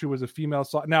coach who was a female.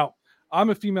 Now, I'm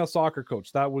a female soccer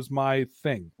coach. That was my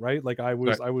thing, right? I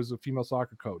was a female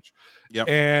soccer coach. Yeah.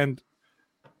 And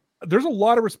there's a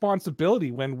lot of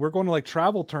responsibility when we're going to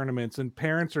travel tournaments and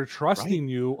parents are trusting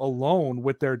you alone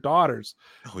with their daughters.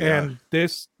 Oh, yeah. And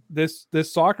this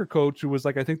soccer coach who was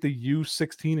I think the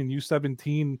U16 and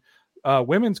U17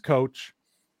 women's coach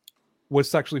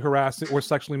was sexually harassing or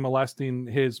sexually molesting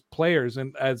his players.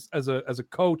 And as a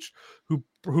coach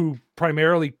who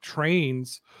primarily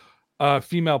trains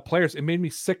female players, it made me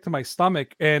sick to my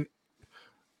stomach. And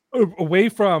away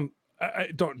from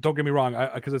don't get me wrong,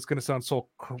 because it's going to sound so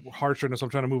harsher, and so I'm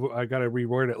trying to move. I got to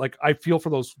reword it. Like, I feel for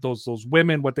those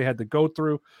women, what they had to go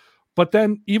through, but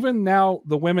then even now,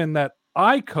 the women that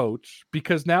I coach,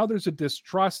 because now there's a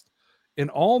distrust in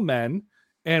all men.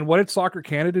 And what did Soccer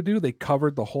Canada do? They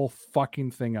covered the whole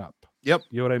fucking thing up. Yep.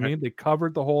 You know what I mean? They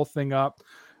covered the whole thing up.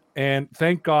 And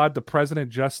thank God the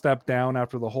president just stepped down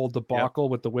after the whole debacle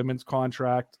with the women's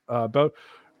contract about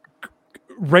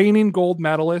reigning gold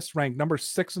medalists ranked number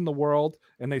 6 in the world,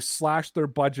 and they slashed their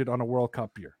budget on a World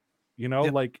Cup year. You know,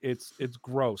 like it's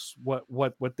gross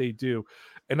what they do.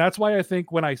 And that's why I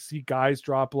think when I see guys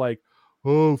drop like,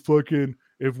 oh, fucking,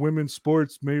 if women's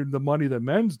sports made the money that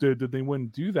men's did they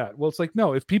wouldn't do that. Well, it's like,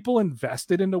 no, if people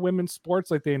invested into women's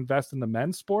sports like they invest in the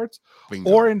men's sports,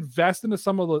 or invest into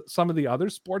some of the other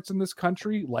sports in this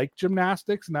country, like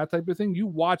gymnastics and that type of thing, you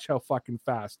watch how fucking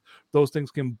fast those things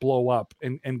can blow up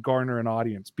and garner an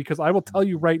audience. Because I will tell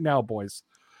you right now, boys,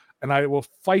 and I will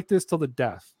fight this till the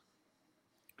death,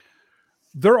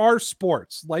 there are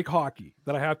sports like hockey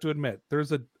that I have to admit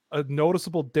there's a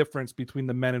noticeable difference between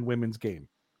the men and women's game.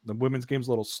 The women's game's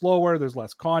a little slower. There's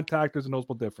less contact. There's a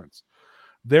noticeable difference.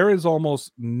 There is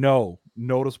almost no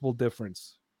noticeable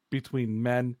difference between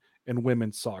men and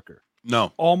women's soccer.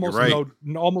 No, almost right.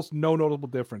 almost no notable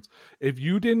difference. If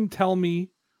you didn't tell me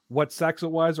what sex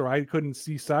it was, or I couldn't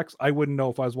see sex, I wouldn't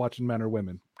know if I was watching men or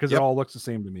women, because it all looks the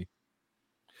same to me.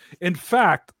 In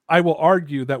fact, I will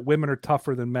argue that women are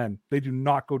tougher than men. They do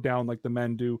not go down like the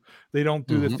men do. They don't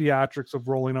do the theatrics of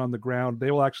rolling on the ground. They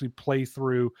will actually play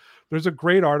through. There's a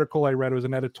great article I read. It was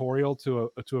an editorial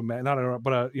to a man, not a,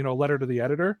 but a letter to the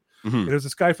editor. There's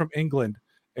this guy from England,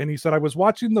 and he said, I was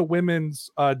watching the women's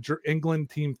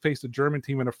England team face the German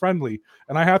team in a friendly,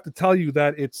 and I have to tell you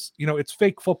that it's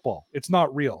fake football. It's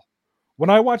not real.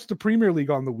 When I watched the Premier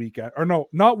League on the weekend, or no,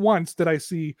 not once did I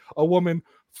see a woman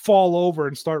fall over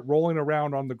and start rolling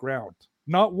around on the ground.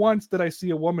 Not once did I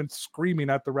see a woman screaming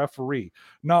at the referee.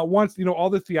 Not once, all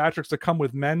the theatrics that come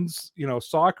with men's,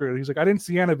 soccer. And he's like, I didn't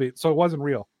see any of it, so it wasn't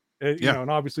real. And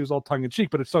obviously it was all tongue in cheek,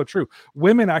 but it's so true.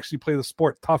 Women actually play the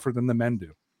sport tougher than the men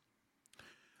do.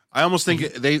 I almost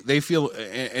think they feel,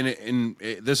 and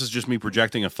this is just me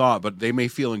projecting a thought, but they may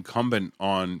feel incumbent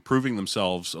on proving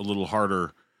themselves a little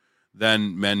harder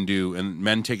than men do, and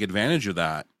men take advantage of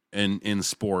that in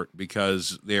sport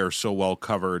because they are so well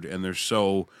covered, and they're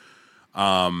so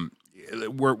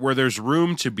where there's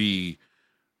room to be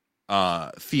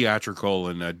theatrical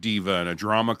and a diva and a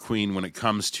drama queen when it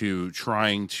comes to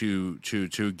trying to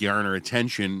garner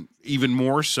attention, even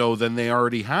more so than they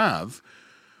already have.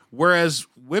 Whereas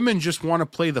women just want to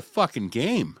play the fucking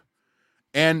game,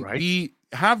 and we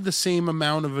have the same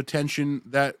amount of attention,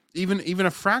 that even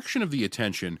a fraction of the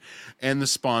attention and the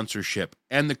sponsorship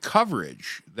and the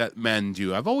coverage that men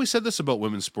do. I've always said this about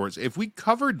women's sports. If we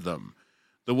covered them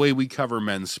the way we cover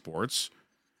men's sports,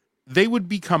 they would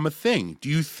become a thing. Do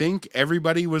you think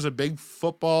everybody was a big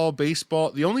football,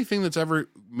 baseball? The only thing that's ever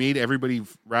made everybody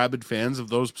rabid fans of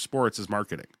those sports is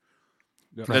marketing.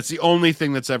 Yep. That's the only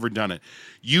thing that's ever done it.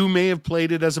 You may have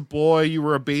played it as a boy. You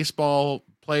were a baseball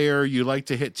player. You like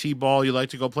to hit T-ball. You like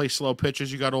to go play slow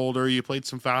pitches. You got older. You played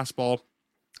some fastball.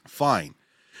 Fine.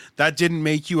 That didn't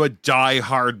make you a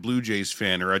die-hard Blue Jays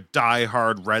fan or a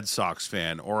die-hard Red Sox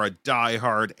fan or a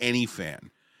die-hard any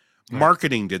fan. Right.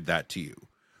 Marketing did that to you.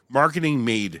 Marketing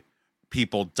made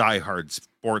people die-hard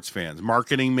sports fans.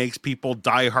 Marketing makes people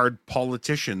die-hard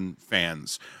politician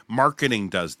fans. Marketing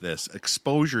does this.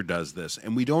 Exposure does this.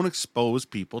 And we don't expose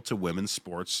people to women's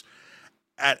sports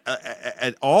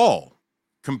at all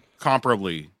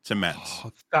comparably to men's.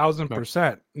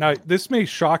 1,000%. Now, this may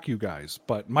shock you guys,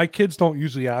 but my kids don't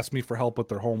usually ask me for help with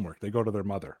their homework. They go to their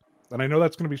mother. And I know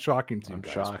that's going to be shocking to you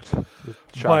guys. Shocked.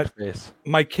 But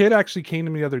my kid actually came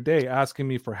to me the other day asking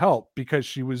me for help because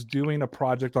she was doing a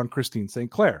project on Christine St.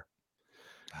 Clair.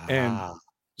 And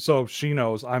so she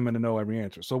knows I'm going to know every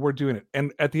answer. So we're doing it.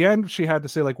 And at the end, she had to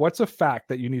say, like, what's a fact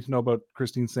that you need to know about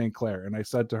Christine St. Clair? And I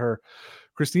said to her,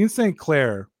 Christine St.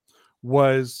 Clair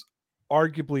was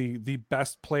arguably the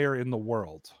best player in the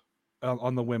world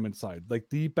on the women's side, like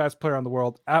the best player on the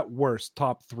world, at worst,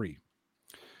 top 3.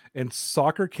 And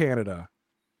Soccer Canada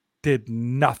did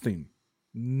nothing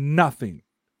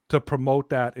to promote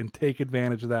that and take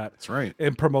advantage of that. That's right.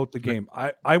 And promote the game.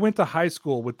 I went to high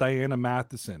school with Diana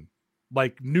Matheson,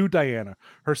 like new Diana.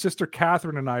 Her sister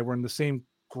Catherine and I were in the same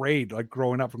grade, like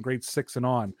growing up from grade 6 and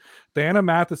on. Diana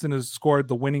Matheson has scored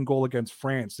the winning goal against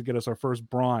France to get us our first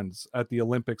bronze at the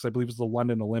Olympics. I believe it's the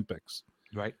London Olympics.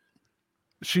 Right.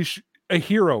 She's a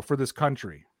hero for this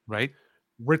country. Right.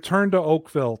 Returned to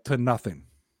Oakville to nothing.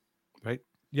 Right.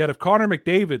 Yet if Connor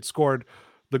McDavid scored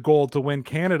the goal to win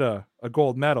Canada a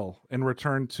gold medal and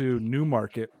return to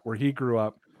Newmarket where he grew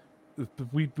up,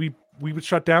 we would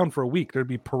shut down for a week. There'd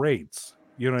be parades.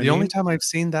 You know what I mean? The only time I've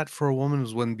seen that for a woman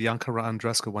was when Bianca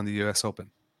Andreescu won the U.S.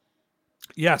 Open.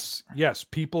 Yes.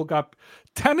 People got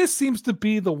tennis seems to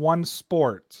be the one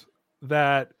sport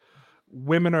that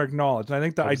women are acknowledged. And I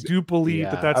think that I do believe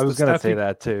that's. I was going to say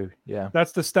that too. Yeah,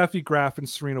 that's the Steffi Graf and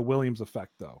Serena Williams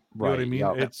effect, though. You know what I mean?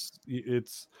 Yeah.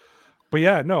 It's. But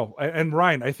yeah, no. And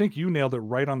Ryan, I think you nailed it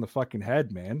right on the fucking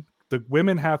head, man. The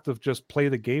women have to just play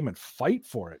the game and fight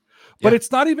for it. But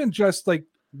it's not even just like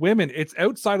women. It's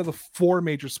outside of the 4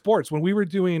 major sports. When we were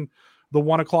doing the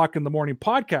 1 o'clock in the morning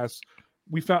podcast,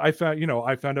 I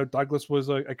found out Douglas was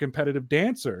a competitive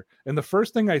dancer. And the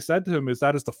first thing I said to him is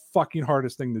that is the fucking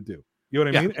hardest thing to do. You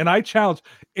know what I mean? And I challenge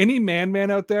any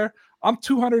man out there. I'm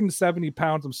 270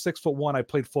 pounds. I'm 6'1". I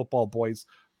played football, boys.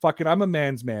 Fucking, I'm a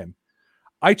man's man.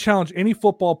 I challenge any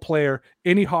football player,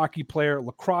 any hockey player,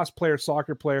 lacrosse player,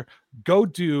 soccer player, go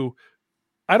do,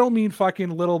 I don't mean fucking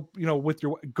little,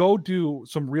 go do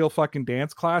some real fucking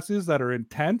dance classes that are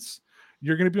intense.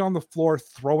 You're going to be on the floor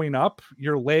throwing up.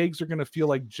 Your legs are going to feel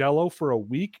like jello for a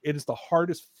week. It is the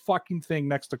hardest fucking thing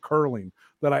next to curling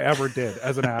that I ever did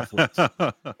as an athlete.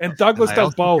 And Douglas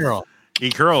does both. He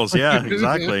curls, yeah,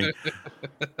 exactly.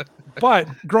 But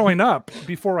growing up,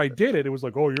 before I did it, it was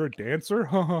like, oh, you're a dancer?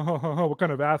 What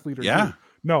kind of athlete are you?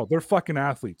 No, they're fucking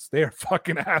athletes. They are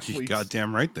fucking athletes. You're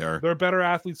goddamn right there. They're better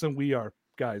athletes than we are,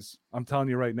 guys. I'm telling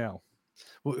you right now.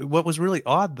 What was really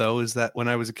odd, though, is that when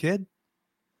I was a kid,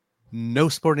 no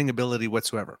sporting ability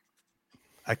whatsoever.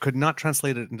 I could not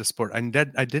translate it into sport. I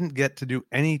didn't get to do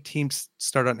any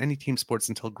start on any team sports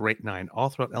until grade 9. All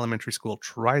throughout elementary school,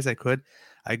 try as I could.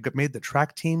 I made the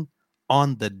track team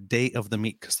on the day of the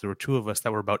meet because there were 2 of us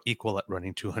that were about equal at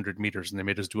running 200 meters, and they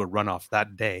made us do a runoff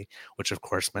that day, which of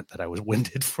course meant that I was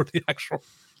winded for the actual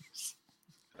race.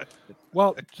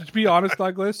 Well, to be honest,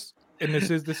 Douglas, and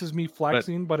this is me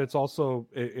flexing, but it's also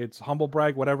it's humble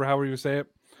brag, however you say it.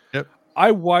 Yep. I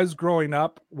was growing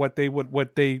up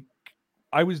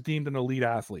I was deemed an elite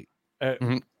athlete.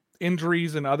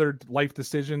 Injuries and other life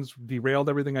decisions derailed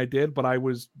everything I did, but I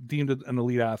was deemed an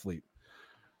elite athlete.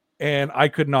 And I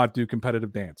could not do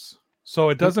competitive dance. So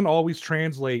it doesn't always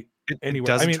translate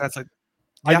anywhere. Translate.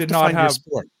 I did not have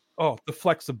the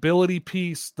flexibility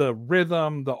piece, the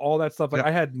rhythm, all that stuff. Like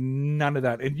I had none of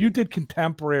that. And you did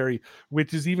contemporary,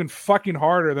 which is even fucking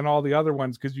harder than all the other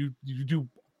ones because you do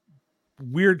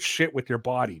weird shit with your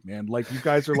body, man. Like you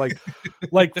guys are like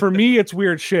for me it's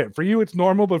weird shit. For you it's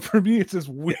normal, but for me it's just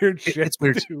weird shit. It's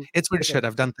weird. It's weird shit.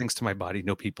 I've done things to my body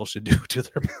no people should do to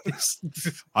their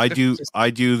bodies. I do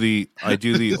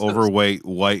the overweight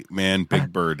white man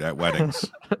Big Bird at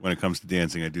weddings. When it comes to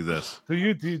dancing, I do this. Do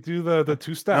you do the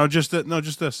 2-step? Just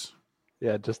this.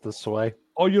 Yeah, just the sway.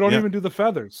 Oh, you don't even do the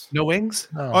feathers? No wings?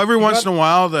 Oh, every once in a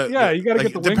while you got to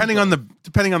get the depending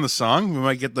wings on the song, we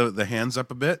might get the hands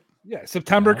up a bit. Yeah,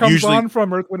 September comes on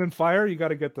from Earth, Wind, and Fire. You got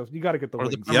to get the or wings.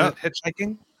 The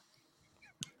hitchhiking.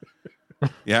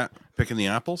 Yeah, picking the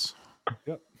apples.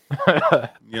 Yep.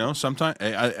 Sometimes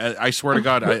I swear to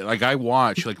God, I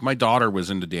watch. Like my daughter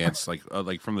was into dance,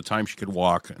 like from the time she could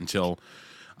walk until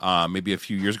maybe a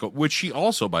few years ago. Which she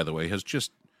also, by the way, has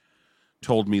just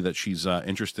told me that she's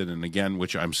interested in again,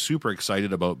 which I'm super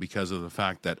excited about because of the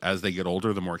fact that as they get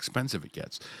older, the more expensive it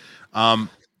gets.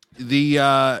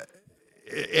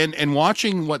 And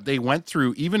watching what they went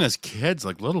through, even as kids,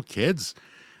 like little kids,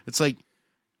 it's like,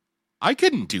 I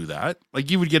couldn't do that. Like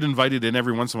you would get invited in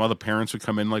every once in a while. The parents would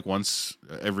come in like once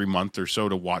every month or so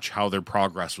to watch how their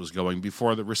progress was going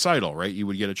before the recital, right? You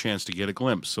would get a chance to get a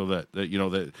glimpse so that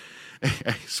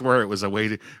I swear it was a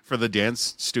way for the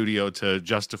dance studio to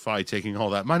justify taking all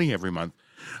that money every month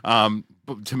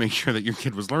to make sure that your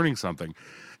kid was learning something.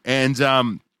 And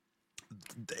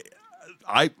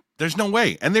there's no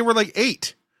way. And they were like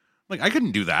 8. Like I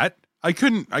couldn't do that. I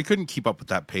couldn't keep up with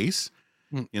that pace,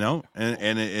 and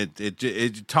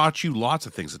it taught you lots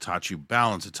of things. It taught you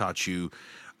balance. It taught you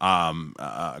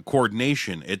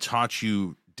coordination. It taught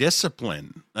you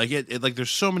discipline. Like like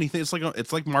there's so many things.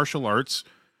 It's like martial arts,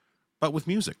 but with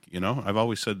music. I've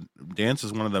always said dance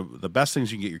is one of the best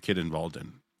things you can get your kid involved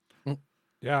in.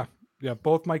 Yeah.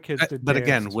 Both my kids did. But dance.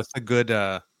 again, with a good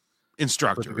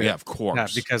instructor, yeah, of course. Yeah,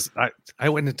 because I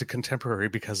went into contemporary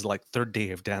because like third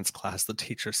day of dance class, the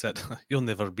teacher said, "You'll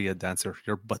never be a dancer.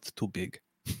 Your butt's too big."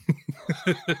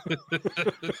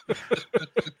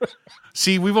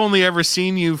 See, we've only ever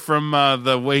seen you from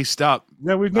the waist up.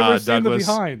 Yeah, we've never seen Douglas.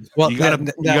 the behind. Well, you got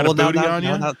a booty on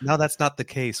you. Now that's not the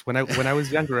case. When I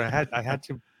was younger, I had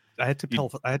to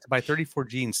buy 34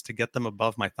 jeans to get them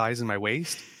above my thighs and my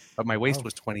waist. but my waist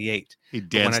was 28. He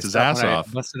But when danced his ass when I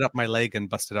off. busted up my leg and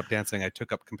busted up dancing, I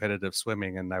took up competitive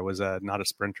swimming, and I was not a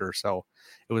sprinter. So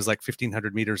it was like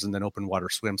 1,500 meters and then open water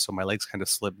swim. So my legs kind of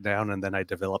slipped down, and then I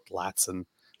developed lats. And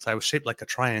so I was shaped like a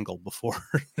triangle before.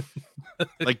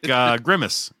 Like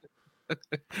Grimace.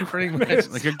 Pretty much.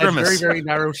 Like a Had Grimace. very, very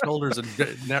narrow shoulders and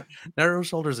narrow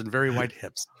shoulders and very wide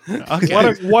hips.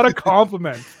 Okay. What a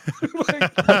compliment.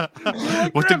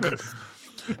 What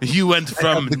you went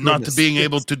from the not grimace. being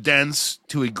able to dance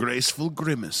to a graceful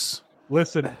grimace.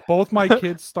 Listen, both my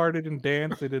kids started in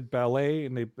dance. They did ballet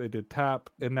and they did tap,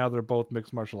 and now they're both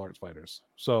mixed martial arts fighters.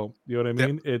 So you know what I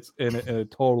mean? It's and it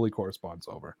totally corresponds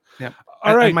over. Yeah.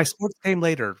 All right. And my sports came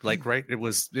later. Like it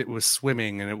was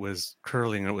swimming and it was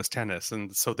curling and it was tennis,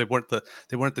 and so they weren't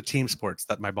the team sports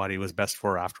that my body was best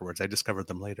for afterwards. I discovered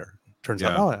them later. Turns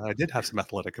out, oh, I did have some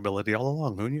athletic ability all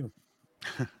along. Who knew?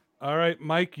 All right,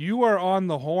 Mike, you are on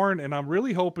the horn, and I'm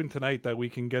really hoping tonight that we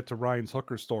can get to Ryan's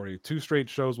hooker story. 2 straight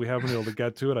shows we haven't been able to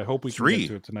get to it. I hope we can get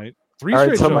to it tonight. 3 All right,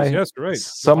 straight so shows. Yes, right.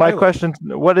 So my question: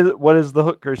 what is the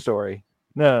hooker story?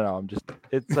 No. I'm just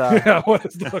yeah. What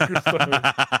is the hooker story?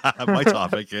 My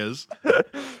topic is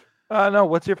no.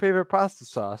 What's your favorite pasta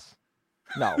sauce?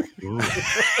 No.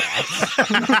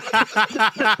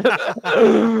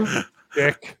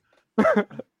 Dick.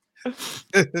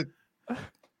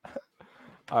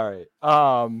 All right.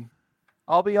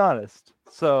 I'll be honest.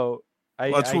 So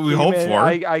that's what we hope for.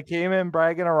 I came in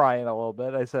bragging to Ryan a little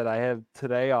bit. I said I have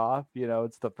today off.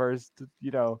 It's the first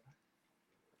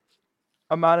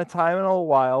amount of time in a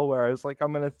while where I was like,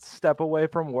 I'm gonna step away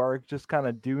from work, just kind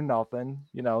of do nothing.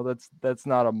 That's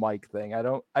not a Mike thing. I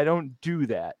don't do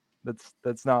that.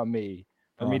 That's not me.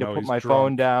 For me to put my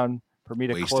phone down, for me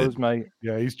to close my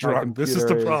he's drunk. This is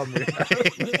computer the problem.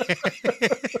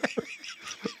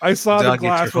 I saw the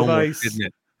glass with ice. Didn't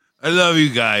it? I love you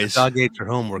guys. The dog ate your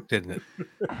homework, didn't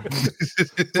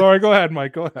it? Sorry, go ahead,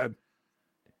 Mike. Go ahead.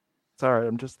 It's all right.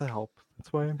 I'm just the help.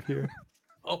 That's why I'm here.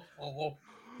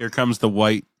 Here comes the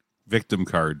white victim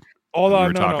card. Hold on,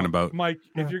 we're talking about. Mike,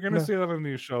 if you're gonna say that on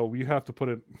the show, we have to put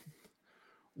it.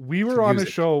 We were on a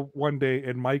show one day,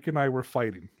 and Mike and I were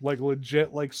fighting, like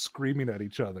legit, like screaming at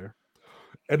each other,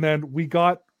 and then we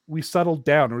settled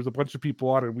down. There was a bunch of people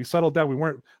on it. We settled down. We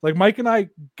weren't like Mike and I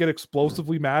get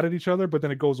explosively mad at each other, but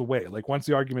then it goes away. Like once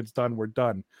the argument's done, we're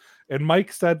done. And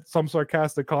Mike said some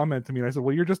sarcastic comment to me, and I said,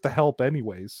 "Well, you're just a help,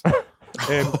 anyways."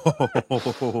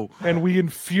 And we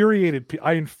infuriated.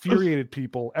 I infuriated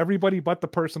people, everybody but the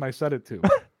person I said it to.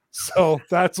 So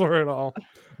that's where it all.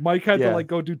 Mike had to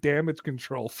go do damage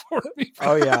control for me.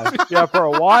 Oh yeah, for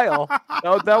a while.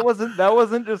 No, that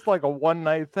wasn't just like a one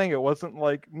night thing. It wasn't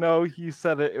like he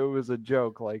said it. It was a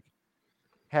joke. Like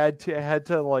had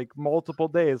to like multiple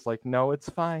days. Like no, it's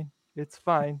fine. It's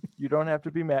fine. You don't have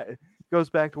to be mad. It goes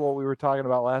back to what we were talking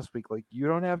about last week. Like you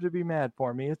don't have to be mad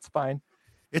for me. It's fine.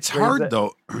 It's hard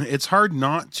though. It's hard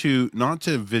not to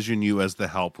vision you as the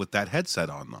help with that headset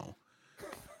on though.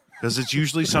 Because it's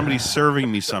usually somebody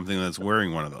serving me something that's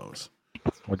wearing one of those.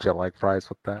 Would you like fries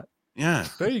with that? Yeah.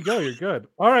 There you go. You're good.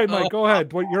 All right, Mike, go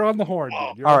ahead. You're on the horn,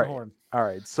 dude. You're All on right. the horn. All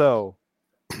right. So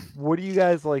what do you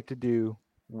guys like to do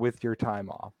with your time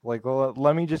off? Like,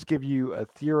 let me just give you a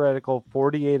theoretical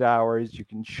 48 hours. You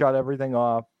can shut everything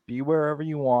off, be wherever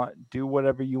you want, do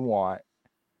whatever you want.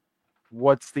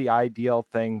 What's the ideal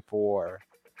thing for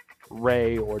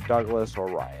Ray or Douglas or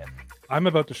Ryan? I'm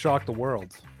about to shock the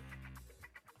world.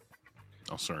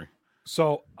 Oh, sorry.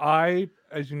 So I,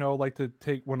 as you know, like to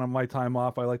take when on my time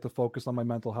off, I like to focus on my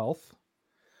mental health.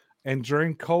 And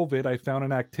during COVID, I found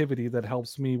an activity that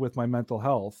helps me with my mental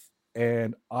health,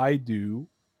 and I do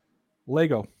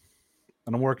Lego.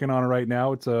 And I'm working on it right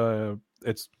now.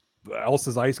 It's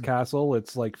Elsa's Ice Castle.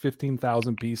 It's like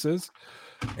 15,000 pieces,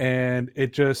 and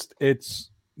it's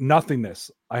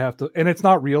nothingness. I have to, and it's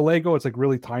not real Lego. It's like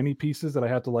really tiny pieces that I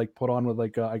have to like put on with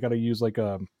like I got to use like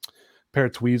a pair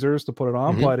of tweezers to put it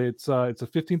on. But it's a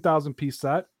 15,000 piece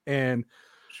set, and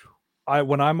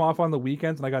when I'm off on the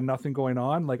weekends and I got nothing going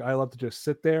on, like I love to just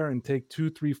sit there and take 2,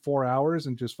 3, 4 hours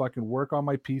and just fucking work on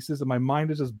my pieces, and my mind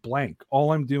is just blank.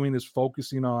 All I'm doing is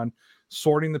focusing on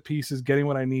sorting the pieces, getting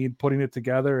what I need, putting it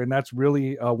together, and that's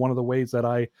really one of the ways that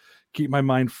I keep my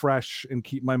mind fresh and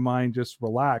keep my mind just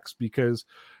relaxed. Because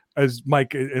as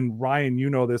Mike and Ryan, you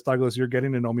know this, Douglas, you're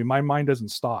getting to know me, my mind doesn't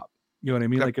stop. You know what I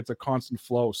mean? Like it's a constant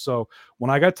flow. So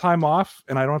when I got time off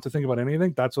and I don't have to think about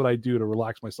anything, that's what I do to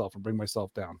relax myself and bring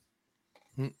myself down.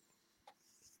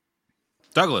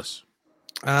 Douglas.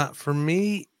 For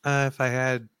me, if I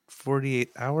had 48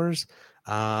 hours,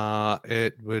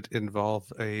 it would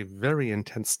involve a very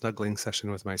intense snuggling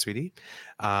session with my sweetie,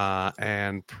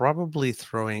 and probably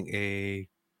throwing a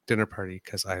dinner party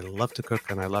because I love to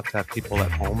cook and I love to have people at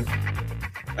home.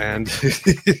 And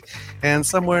and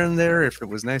somewhere in there, if it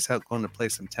was nice out, going to play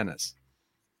some tennis.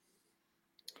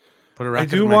 Put a I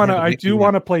racket do in my want hand to. and I make do me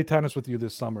want to play tennis with you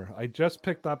this summer. I just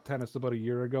picked up tennis about a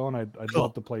year ago, and I'd Cool.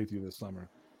 love to play with you this summer.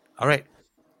 All right,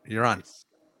 you're on.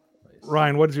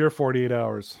 Ryan, what is your 48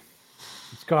 hours?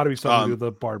 It's got to be something to do with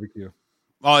the barbecue.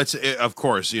 Oh, of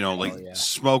course, like yeah.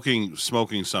 smoking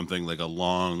something like a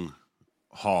long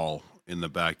haul in the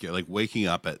backyard, like waking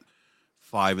up at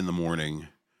 5 a.m,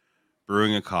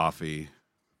 brewing a coffee,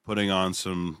 putting on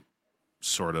some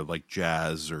sort of like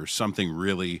jazz or something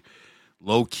really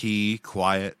low key,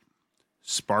 quiet,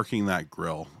 sparking that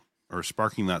grill or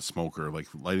sparking that smoker, like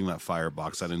lighting that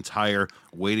firebox, that entire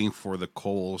waiting for the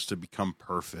coals to become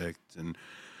perfect and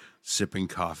sipping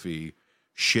coffee,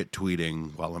 shit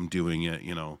tweeting while I'm doing it,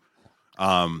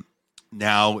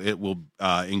 now it will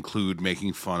include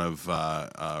making fun of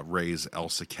Ray's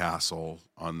Elsa Castle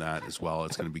on that as well.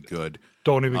 It's going to be good.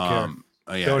 Don't even care.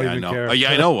 Yeah, Don't I even know. care.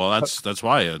 Yeah, I know. Well, that's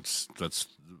why that's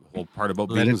the whole part about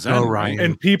Let being it Zen, go, right? Ryan.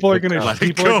 And people are gonna Let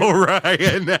it go,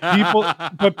 Ryan.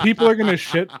 people are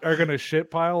gonna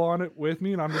shit pile on it with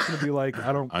me, and I'm just gonna be like,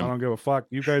 I don't give a fuck.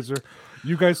 You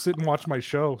guys sit and watch my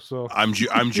show. So I'm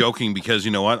joking because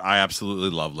you know what? I absolutely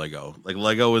love Lego. Like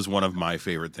Lego is one of my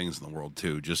favorite things in the world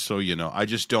too. Just so you know, I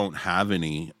just don't have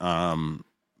any. I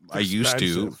used to.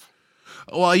 expensive.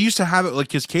 Well, I used to have it like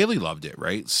because Kaylee loved it,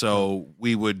 right? So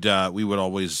we would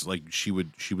always like she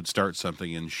would start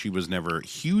something and she was never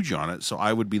huge on it, so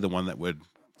I would be the one that would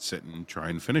sit and try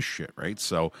and finish shit, right?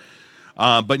 So,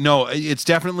 but no, it's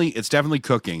definitely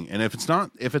cooking, and if it's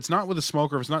not with a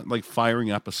smoker, if it's not like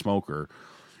firing up a smoker,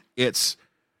 it's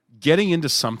getting into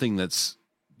something that's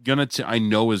I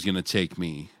know is gonna take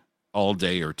me all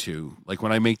day or two. Like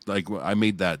when I made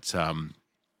that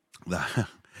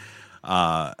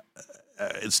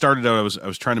it started out I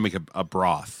was trying to make a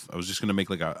broth. I was just going to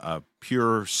make like a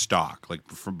pure stock, like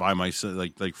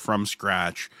like from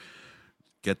scratch,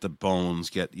 get the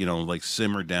bones, get like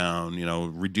simmer down,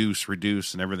 reduce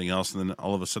and everything else. And then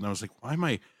all of a sudden I was like, why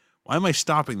am I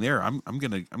stopping there? I'm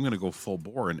going to go full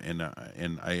bore. And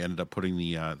I ended up putting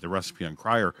the recipe on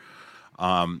Crier,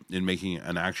 in making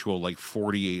an actual like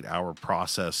 48-hour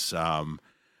process,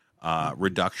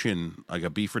 reduction, like a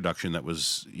beef reduction that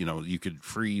was, you could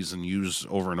freeze and use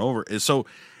over and over. And so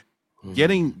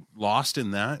getting lost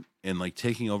in that and like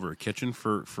taking over a kitchen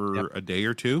for a day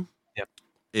or two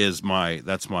is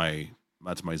that's my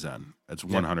Zen. That's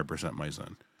 100% my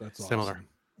Zen. That's Similar. awesome.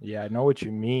 Yeah, I know what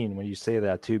you mean when you say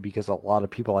that too, because a lot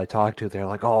of people I talk to, they're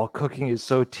like, "Oh, cooking is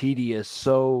so tedious,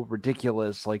 so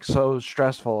ridiculous, like so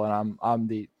stressful," and I'm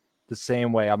the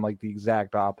same way. I'm like the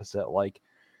exact opposite. Like,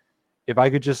 if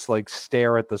I could just like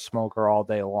stare at the smoker all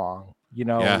day long,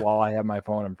 while I have my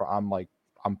phone in front,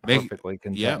 I'm perfectly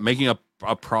content. Yeah, making a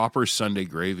proper Sunday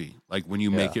gravy, like when you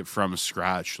make it from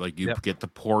scratch, like you get the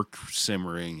pork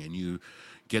simmering and you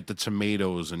get the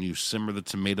tomatoes and you simmer the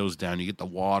tomatoes down, you get the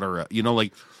water,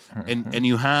 and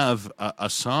you have a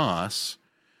sauce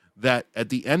that at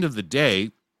the end of the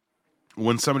day,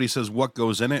 when somebody says what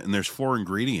goes in it and there's 4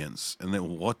 ingredients and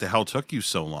then what the hell took you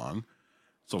so long?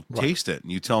 So taste it and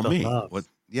you tell me what.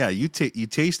 Yeah, you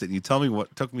taste it and you tell me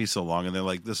what took me so long, and they're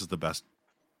like, "This is the best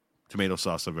tomato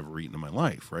sauce I've ever eaten in my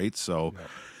life." Right? So,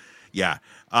 yeah,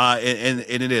 and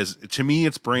it is, to me,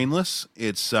 it's brainless.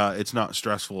 It's not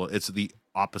stressful. It's the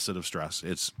opposite of stress.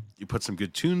 It's you put some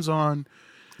good tunes on.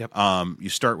 Yep. You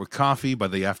start with coffee. By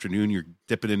the afternoon, you're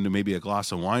dipping into maybe a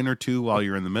glass of wine or two while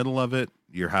you're in the middle of it.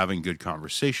 You're having good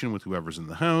conversation with whoever's in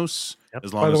the house. Yep.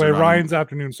 As long By the as way, they're not Ryan's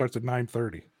afternoon starts at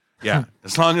 9:30. Yeah,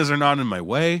 as long as they're not in my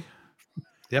way.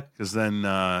 Yep. Because then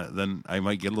I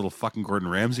might get a little fucking Gordon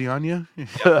Ramsay on you.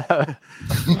 But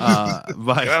Get out of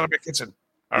my kitchen.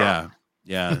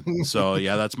 yeah. So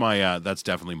yeah, that's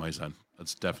definitely my Zen.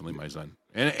 That's definitely my Zen.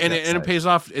 And it pays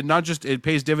off. It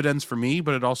pays dividends for me,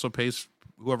 but it also pays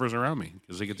whoever's around me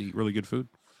because they get to eat really good food.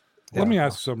 Let me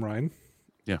ask you something, Ryan.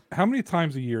 Yeah. How many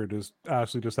times a year does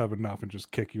Ashley just have enough and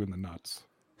just kick you in the nuts?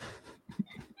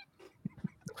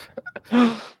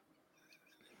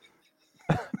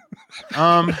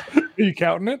 Are you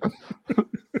counting it?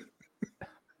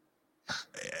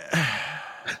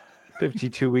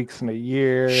 52 weeks in a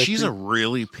year. She's a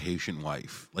really patient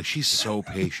wife. Like she's so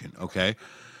patient. Okay.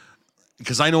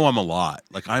 Because I know I'm a lot.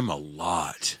 Like I'm a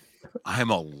lot.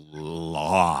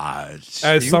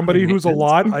 As somebody who's a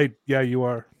lot, you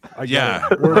are.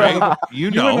 Right. You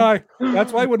and know. I,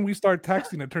 that's why when we start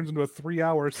texting, it turns into a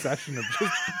 3-hour session of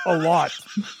just a lot.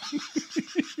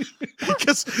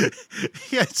 Because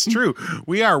yeah, it's true.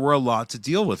 We're a lot to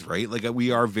deal with, right? Like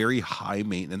we are very high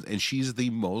maintenance, and she's the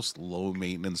most low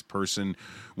maintenance person.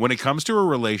 When it comes to a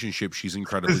relationship, she's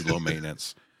incredibly low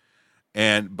maintenance.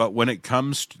 But when it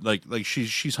comes to, like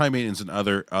she's high maintenance in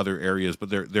other areas, but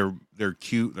they're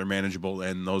cute, they're manageable,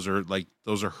 and those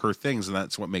are her things, and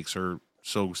that's what makes her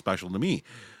so special to me.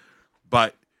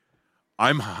 But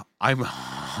I'm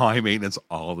high maintenance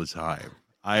all the time.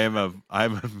 I'm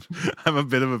a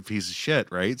bit of a piece of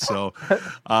shit, right? So,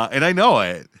 and I know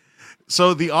it.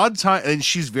 So the odd time, and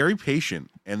she's very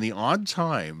patient, and the odd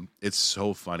time, it's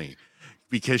so funny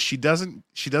because she doesn't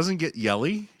get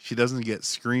yelly, she doesn't get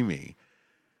screamy,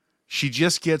 she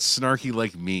just gets snarky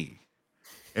like me.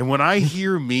 And when I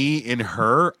hear me in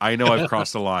her, I know I've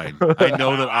crossed the line. I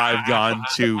know that I've gone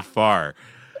too far,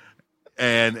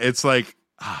 and it's like,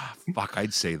 fuck,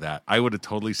 I'd say that. I would have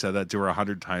totally said that to her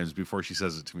 100 times before she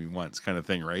says it to me once, kind of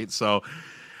thing, right? So,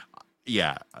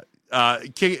 yeah.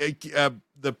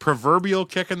 The proverbial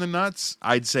kick in the nuts,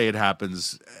 I'd say it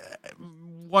happens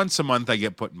once a month. I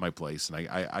get put in my place, and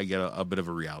I get a bit of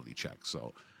a reality check.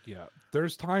 So, yeah.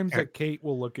 There's times that Kate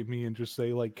will look at me and just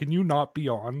say, like, can you not be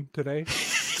on today?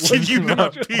 Can you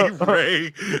not be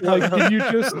Ray? Like, can you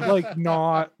just, like,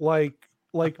 not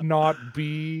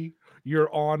be your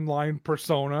online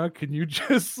persona? Can you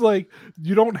just, like,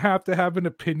 you don't have to have an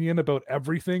opinion about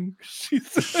everything, she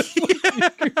said.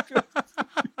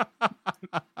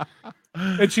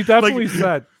 And she definitely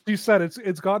said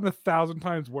it's gotten 1,000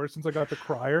 times worse since I got the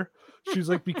crier. She's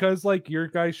like, because like your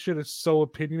guys' shit is so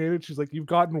opinionated, she's like, you've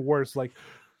gotten worse. Like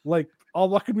I'll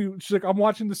look at me, she's like, I'm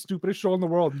watching the stupidest show in the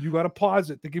world, and you gotta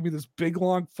pause it to give me this big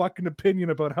long fucking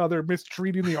opinion about how they're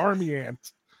mistreating the army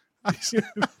ants.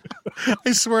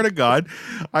 I swear to God,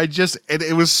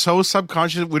 it was so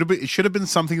subconscious. It should have been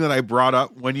something that I brought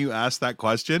up when you asked that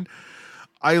question.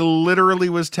 I literally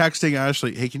was texting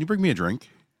Ashley, hey, can you bring me a drink?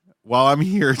 While I'm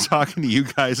here talking to you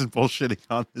guys and bullshitting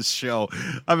on this show,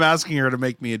 I'm asking her to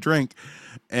make me a drink.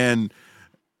 And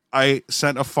I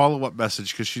sent a follow-up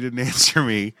message because she didn't answer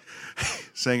me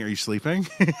saying, are you sleeping?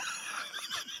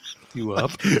 You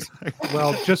up?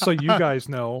 Well, just so you guys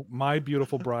know, my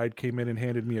beautiful bride came in and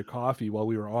handed me a coffee while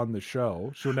we were on the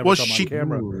show. She'll never come on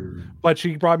camera, but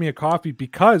she brought me a coffee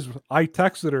because I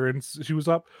texted her and she was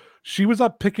up. She was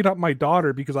up picking up my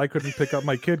daughter because I couldn't pick up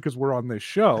my kid because we're on this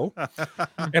show.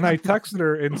 And I texted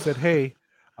her and said, hey,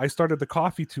 I started the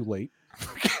coffee too late.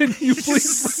 Can you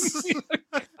please bring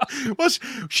me Well,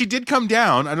 she did come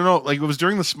down. I don't know, like it was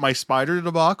during my spider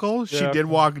debacle. She did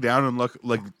walk down and look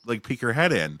like peek her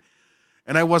head in.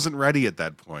 And I wasn't ready at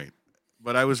that point.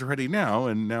 But I was ready now,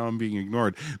 and now I'm being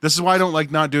ignored. This is why I don't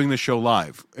like not doing the show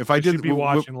live. If I did be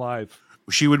watching live.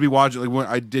 She would be watching. Like when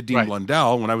I did Dean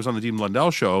Blundell, when I was on the Dean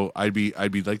Blundell show, I'd be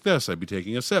like this. I'd be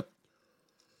taking a sip,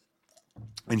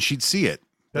 and she'd see it.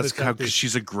 That's because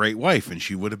she's a great wife, and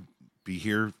she would be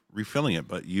here refilling it.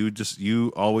 But you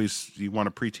want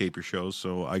to pre-tape your shows,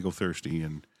 so I go thirsty.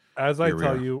 And as I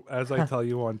tell you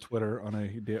on Twitter,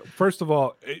 first of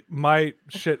all, my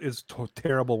shit is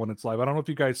terrible when it's live. I don't know if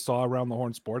you guys saw Around the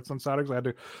Horn Sports on Saturdays. I had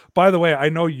to. By the way, I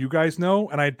know you guys know,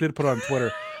 and I did put it on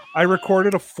Twitter. I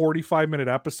recorded a 45-minute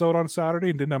episode on Saturday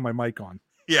and didn't have my mic on.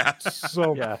 Yeah.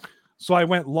 So I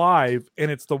went live, and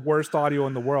it's the worst audio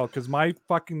in the world because my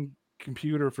fucking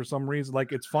computer, for some reason,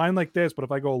 like it's fine like this, but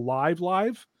if I go live,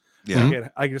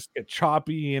 I just get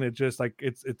choppy, and it just like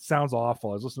it sounds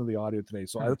awful. I was listening to the audio today,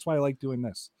 so that's why I like doing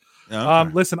this.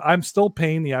 Okay. Listen, I'm still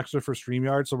paying the extra for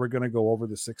StreamYard, so we're gonna go over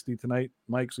the 60 tonight,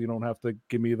 Mike. So you don't have to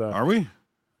give me the. Are we?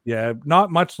 Yeah,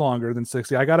 not much longer than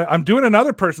 60. I'm doing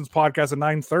another person's podcast at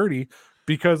 9:30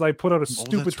 because I put out a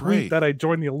stupid tweet that I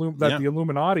joined the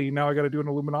Illuminati. Now I got to do an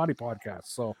Illuminati podcast.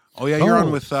 So. You're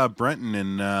on with Brenton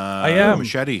and I am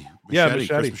Machete.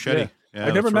 Machete. Yeah,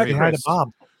 I never met Chris. Bob.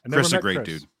 Chris is a great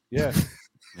dude. Yeah.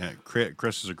 Yeah,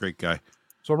 Chris is a great guy.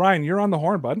 So Ryan, you're on the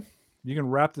horn, bud. You can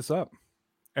wrap this up,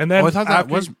 and then I thought that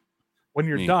was when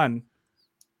you're done.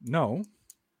 No,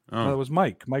 that was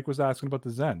Mike. Mike was asking about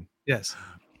the Zen. Yes.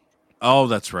 Oh,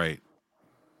 that's right.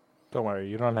 Don't worry,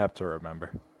 you don't have to remember.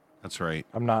 That's right.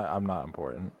 I'm not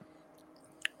important.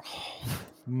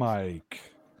 Mike.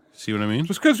 See what I mean?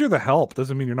 Just because you're the help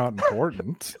doesn't mean you're not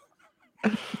important.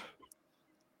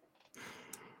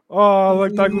 Oh,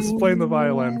 like Douglas is playing the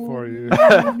violin for you.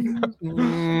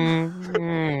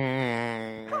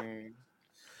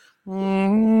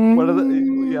 What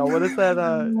is that?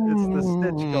 It's the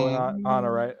Stitch going on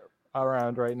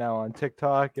around right now on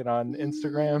TikTok and on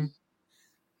Instagram.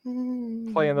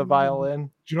 Playing the violin.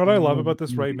 Do you know what I love about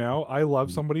this right now? I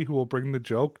love somebody who will bring the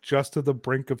joke just to the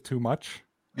brink of too much.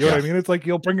 You know what I mean? It's like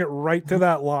you'll bring it right to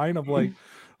that line of like,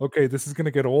 okay, this is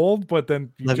gonna get old, but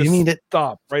then you Love, just you need it.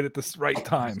 stop right at this right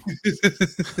time.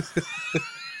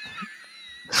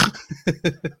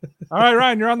 All right,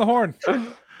 Ryan, you're on the horn.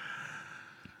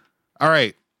 All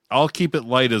right, I'll keep it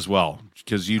light as well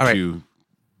because you All right. two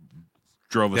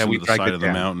drove us Yeah, we into the dragged side it of the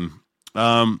down.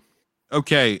 mountain.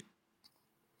 Okay,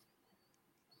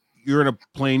 you're in a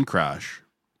plane crash.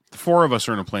 The four of us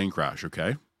are in a plane crash.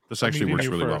 Okay, this actually Meeting works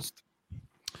you really first.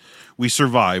 well. We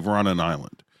survive. We're on an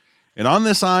island, and on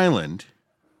this island,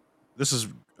 this is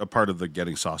a part of the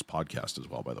Getting Sauce podcast as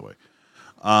well, by the way.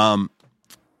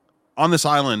 On this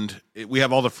island, we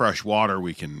have all the fresh water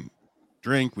we can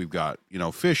drink. We've got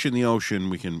fish in the ocean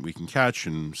we can catch,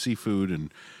 and seafood,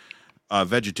 and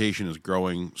vegetation is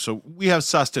growing, so we have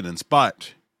sustenance.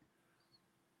 But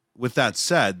with that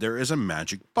said, there is a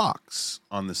magic box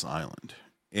on this island,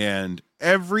 and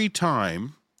every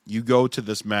time you go to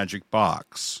this magic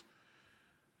box,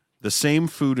 the same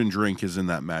food and drink is in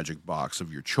that magic box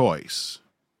of your choice.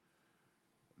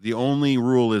 The only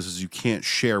rule is you can't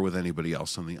share with anybody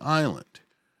else on the island.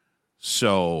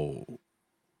 So,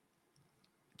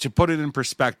 to put it in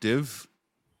perspective,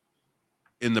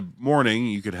 in the morning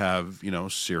you could have,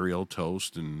 cereal,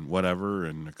 toast, and whatever,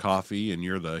 and a coffee, and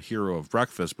you're the hero of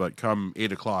breakfast. But come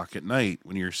 8:00 at night,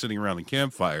 when you're sitting around the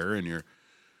campfire and you're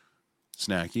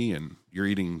snacky and you're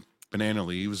eating banana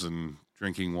leaves and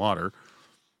drinking water,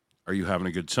 are you having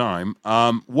a good time?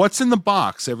 What's in the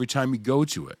box every time you go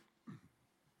to it?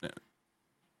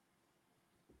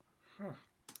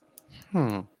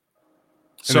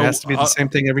 So it has to be the same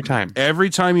thing every time. Every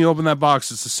time you open that box,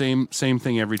 it's the same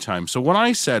thing every time. So what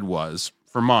I said was,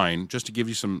 for mine, just to give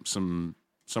you some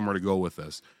somewhere to go with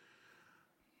this.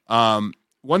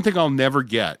 One thing I'll never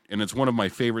get, and it's one of my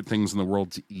favorite things in the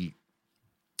world to eat,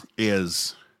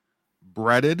 is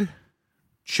breaded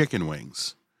chicken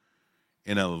wings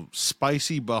in a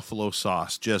spicy buffalo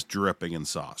sauce, just dripping in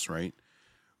sauce, right?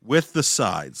 With the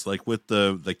sides, like with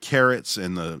the carrots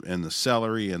and the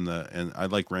celery and I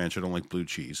like ranch. I don't like blue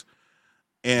cheese.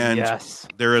 And Yes.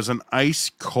 there is an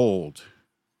ice cold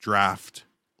draft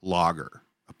lager,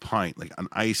 a pint, like an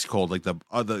ice cold, like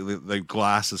the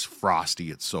glass is frosty.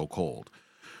 It's so cold.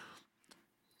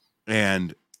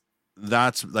 And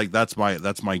that's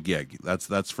my gig.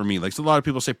 That's for me. Like, so a lot of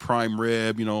people say prime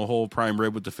rib, a whole prime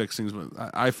rib with the fixings.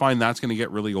 But I find that's going to get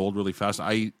really old really fast.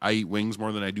 I eat wings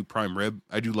more than I do prime rib.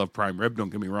 I do love prime rib, don't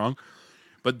get me wrong.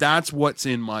 But that's what's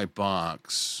in my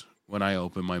box when I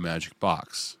open my magic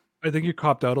box. I think you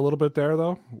copped out a little bit there,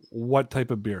 though. What type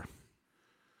of beer?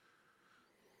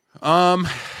 You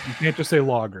can't just say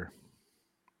lager.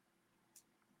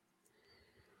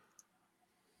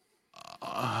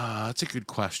 That's a good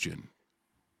question.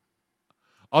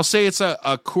 I'll say it's a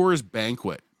Coors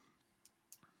Banquet.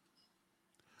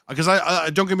 Because I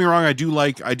don't get me wrong, I do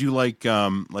like hipster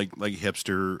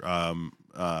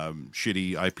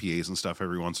shitty IPAs and stuff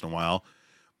every once in a while,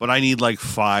 but I need like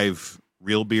 5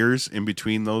 real beers in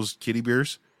between those kiddie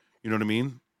beers. You know what I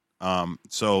mean?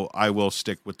 So I will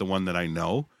stick with the one that I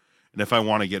know, and if I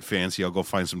want to get fancy, I'll go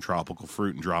find some tropical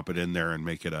fruit and drop it in there and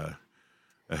make it a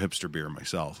hipster beer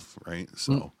myself, right?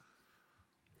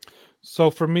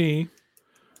 So for me,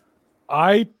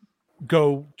 I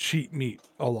go cheap meat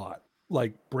a lot,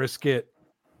 like brisket.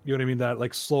 You know what I mean? That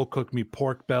like slow cook meat,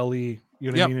 pork belly.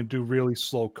 You know what I mean? And do really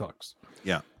slow cooks.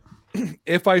 Yeah.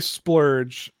 If I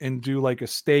splurge and do like a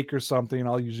steak or something,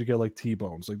 I'll usually get like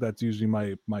T-bones. Like that's usually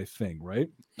my thing, right?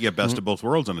 Yeah, best of both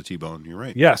worlds on a T-bone. You're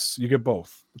right. Yes, you get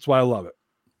both. That's why I love it.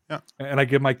 Yeah. And I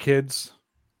give my kids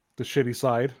the shitty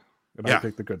side, and I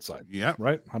take the good side. Yeah.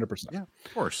 Right? 100%. Yeah,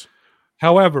 of course.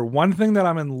 However, one thing that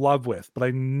I'm in love with, but I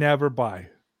never buy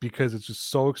because it's just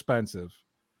so expensive,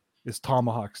 is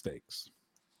tomahawk steaks.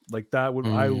 Like that would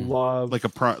I love like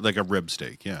a rib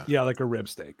steak. Yeah. Yeah, like a rib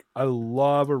steak. I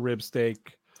love a rib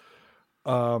steak.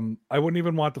 I wouldn't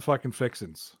even want the fucking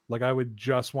fixins. Like I would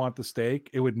just want the steak.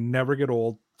 It would never get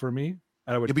old for me.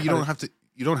 And I would but you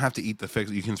don't have to eat the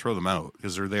fixins. You can throw them out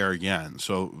because they're there again.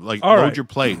 So like All your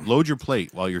plate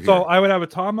while you're here. So I would have a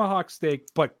tomahawk steak,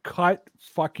 but cut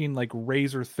fucking like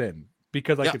razor thin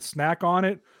because I could snack on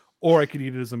it or I could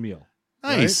eat it as a meal.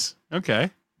 Nice. Right? Okay.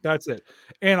 That's it.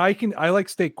 And I like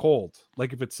steak cold.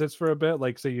 Like if it sits for a bit,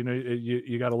 like say,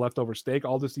 you got a leftover steak,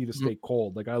 I'll just eat a steak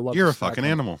cold. Like I love You're a fucking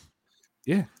animal.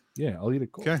 Yeah. Yeah. I'll eat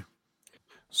it cold. Okay.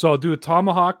 So I'll do a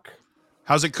tomahawk.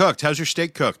 How's it cooked? How's your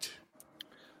steak cooked?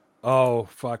 Oh,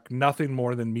 fuck. Nothing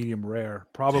more than medium rare.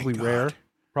 Probably rare.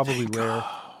 Probably rare.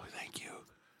 Oh, thank you.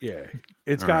 Yeah.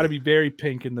 It's got to be very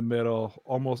pink in the middle,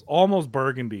 almost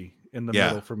burgundy in the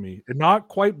middle for me. And not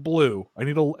quite blue. I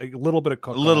need a little bit of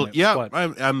cook. A little, on it, yeah.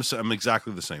 but I'm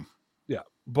exactly the same. Yeah.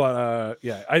 But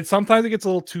yeah, I sometimes it gets a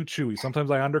little too chewy. Sometimes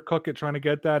I undercook it trying to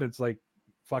get that. It's like,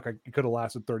 fuck, it could have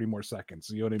lasted 30 more seconds.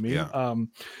 You know what I mean? Yeah. So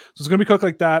it's gonna be cooked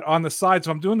like that. On the side,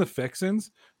 so I'm doing the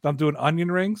fixins. If I'm doing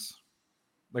onion rings.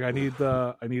 Like I need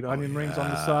onion rings on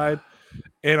the side,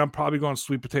 and I'm probably going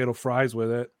sweet potato fries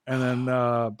with it, and then Like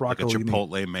a broccolini.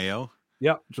 Chipotle mayo.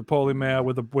 Yep, chipotle mayo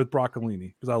with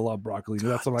broccolini because I love broccolini.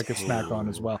 That's something I can snack on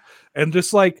as well. And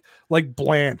just like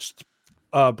blanched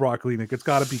broccolini, it's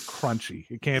got to be crunchy.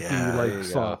 It can't be like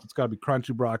soft. It's got to be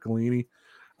crunchy broccolini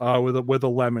with a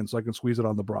lemon, so I can squeeze it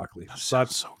on the broccoli. So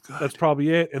that's so good. That's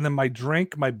probably it. And then my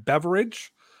drink, my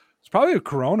beverage, it's probably a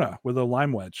Corona with a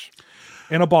lime wedge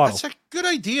in a bottle. That's a good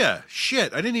idea.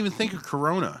 Shit, I didn't even think of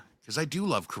Corona because I do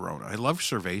love Corona. I love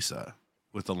Cerveza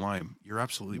with the lime. You're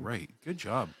absolutely right. Good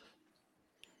job.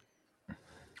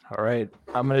 All right,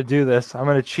 I'm gonna do this. I'm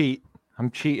gonna cheat. I'm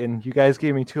cheating. You guys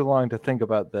gave me too long to think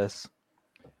about this.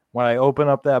 When I open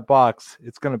up that box,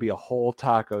 it's gonna be a whole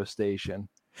taco station.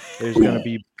 There's gonna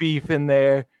be beef in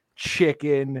there,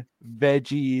 chicken,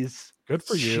 veggies. Good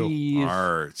for you. Cheese,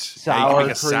 Art. sour Yeah, you can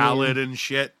make a cream. salad and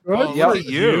shit. Good Oh, for look at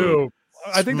you.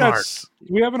 I think Smart. that's.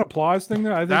 We have an applause thing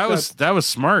there. I think That was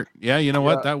smart. Yeah, you know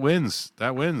Yeah. what? That wins.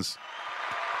 That wins.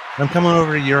 I'm coming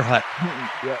over to your hut.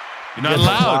 Yeah. You're not Get the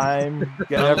allowed. lime,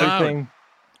 get Not allowed. everything.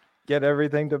 Get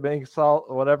everything to make salt,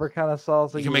 whatever kind of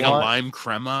salsa You can make a want. lime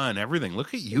crema and everything.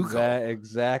 Look at you go.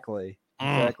 Exactly.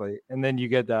 Mm. Exactly. And then you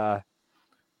get a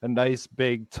nice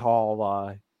big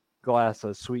tall glass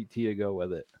of sweet tea to go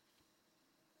with it.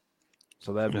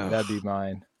 So that'd be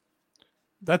mine.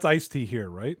 that's iced tea here,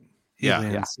 right?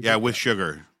 Yeah. Yeah, with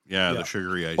sugar. Yeah, Yeah. the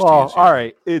sugary iced Well, teas. all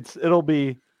right. It'll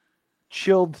be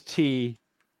chilled tea,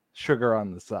 sugar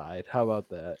on the side. How about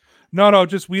that? No,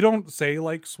 just we don't say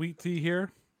like sweet tea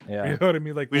here. Yeah. You know what I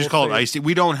mean? Like We just we'll call it say- iced tea.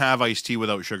 We don't have iced tea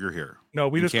without sugar here. No,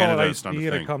 we in just Canada, call it it's iced not a tea,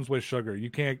 and thing. it comes with sugar. You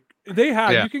can't. They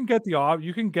have. Yeah. You can get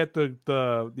you can get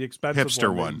the expensive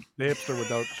Hipster one. the hipster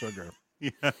without sugar.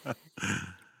 Yeah.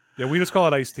 Yeah, we just call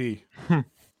it iced tea.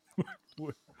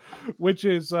 Which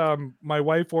is my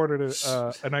wife ordered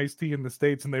an iced tea in the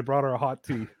States, and they brought her a hot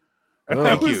tea. And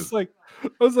I Thank you.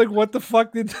 was like, what the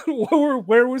fuck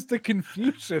where was the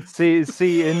confusion?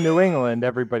 See, in New England,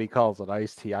 everybody calls it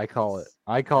iced tea. I call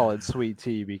it sweet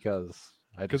tea because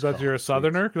Because you're a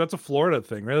southerner? 'Cause that's a Florida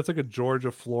thing, right? That's like a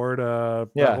Georgia, Florida,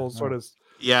 that Yeah. whole sort of.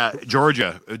 Yeah,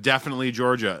 Georgia. Definitely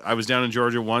Georgia. I was down in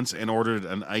Georgia once and ordered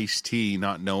an iced tea,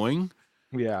 not knowing,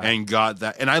 Yeah. and got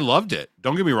that. And I loved it.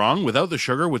 Don't get me wrong. Without the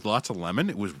sugar, with lots of lemon,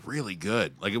 it was really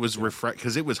good. Like it was refresh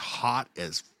because it was hot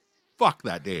as fuck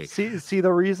that day. See,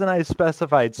 the reason I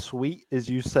specified sweet is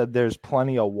you said there's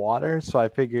plenty of water, so I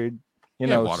figured,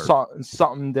 water.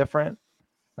 something different.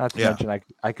 Not to Yeah. mention,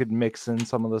 I could mix in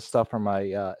some of the stuff from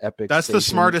my Epic. That's the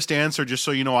Station. smartest answer. Just so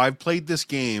you know, I've played this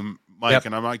game, Mike, Yep.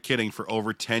 and I'm not kidding, for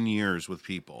over 10 years with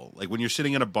people. Like when you're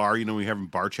sitting in a bar, we're having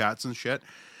bar chats and shit.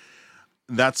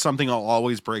 That's something I'll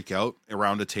always break out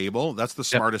around a table. That's the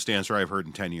smartest answer I've heard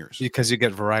in 10 years. Because you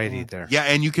get variety there. Yeah,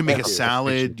 and you can make Thank a you.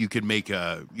 salad. You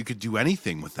could do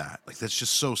anything with that. Like that's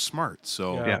just so smart.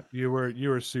 So Yeah, you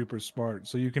were super smart.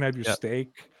 So you can have your Yep.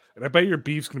 steak, and I bet your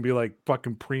beef's gonna be like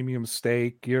fucking premium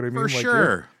steak. You know what I mean? for Like,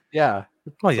 sure. Yeah,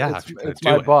 Well, yeah. it's, if you're gonna it's do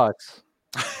my it. box.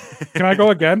 Can I go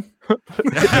again?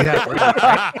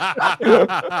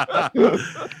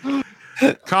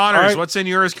 Connors, All right. what's in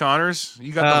yours, Connors?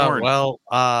 You got the horn. Well,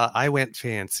 I went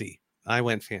fancy. All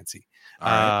right.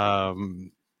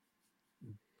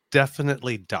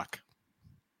 Definitely duck.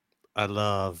 I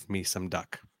love me some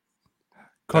duck.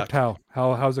 Cooked how?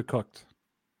 How's it cooked?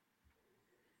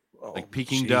 Like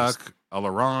Peking Jeez. duck, a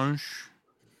l'orange.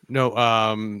 No,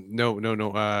 no.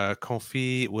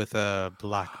 Confit with a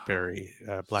blackberry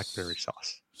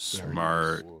sauce.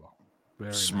 Smart.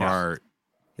 Very Smart.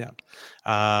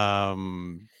 A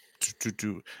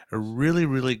really,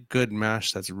 really good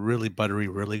mash that's really buttery,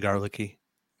 really garlicky.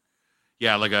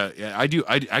 Yeah, I've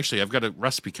got a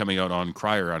recipe coming out on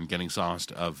Crier on getting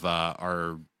sauced of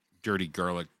our dirty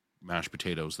garlic mashed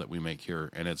potatoes that we make here,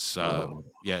 and it's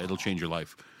it'll change your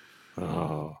life.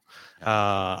 Oh,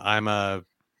 I'm a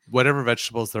whatever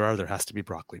vegetables there are. There has to be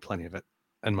broccoli, plenty of it,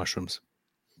 and mushrooms.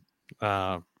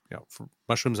 For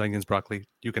mushrooms, onions, broccoli.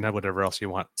 You can have whatever else you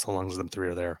want, so long as them three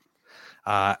are there.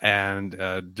 And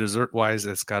dessert wise,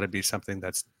 it's got to be something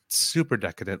that's super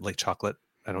decadent, like chocolate.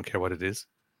 I don't care what it is.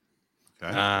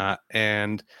 Okay.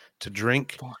 And to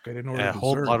drink Fuck, I didn't order a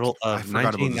whole dessert. bottle I of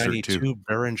forgot about dessert, too. 1992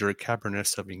 Beringer Cabernet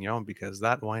Sauvignon, because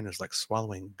that wine is like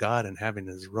swallowing God and having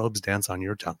his robes dance on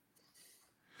your tongue.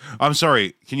 I'm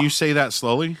sorry. Can you say that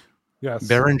slowly? Yes.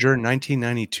 Beringer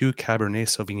 1992 Cabernet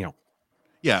Sauvignon.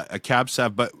 Yeah, a cab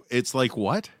sav, but it's like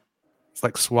what? It's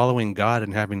like swallowing God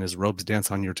and having his robes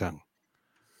dance on your tongue.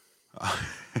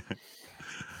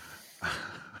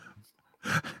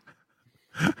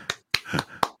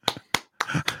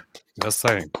 Just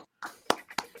saying.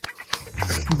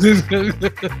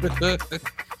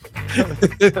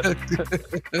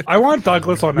 I want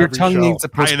Douglas on Your every tongue show. needs a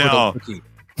I know. cookie.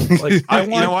 Like, I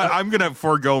want, you know what? I'm gonna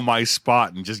forego my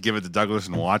spot and just give it to Douglas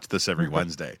and watch this every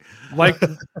Wednesday. like,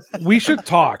 we should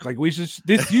talk. Like, we should.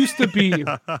 This used to be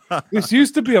a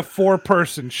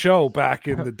 4-person show back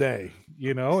in the day,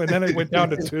 you know, and then it went down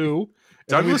to 2.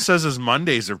 Douglas says his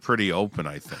Mondays are pretty open.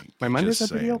 I think My Mondays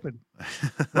Just are pretty saying. open.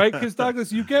 Right? Because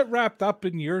Douglas, you get wrapped up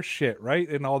in your shit, right?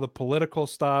 And all the political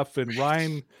stuff, and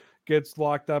Ryan gets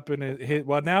locked up in it.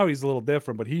 Well, now he's a little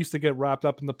different, but he used to get wrapped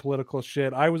up in the political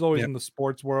shit. I was always in the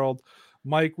sports world.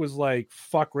 Mike was like,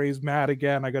 fuck, Ray's mad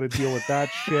again. I got to deal with that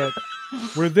shit.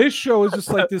 Where this show is just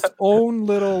like this own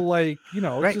little, like, you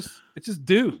know, Right. it's just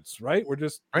dudes, right? We're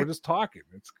just talking.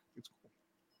 It's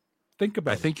think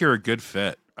about I it. think you're a good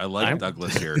fit. I like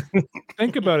Douglas here.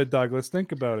 Think about it, Douglas.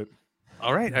 Think about it.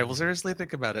 All right, I will seriously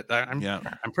think about it.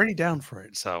 I'm pretty down for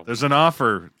it. So There's an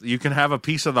offer. You can have a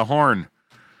piece of the horn.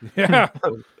 Yeah.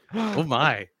 oh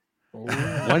my,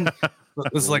 one.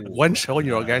 It was like one show, and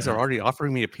you guys are already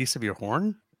offering me a piece of your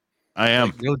horn. I am.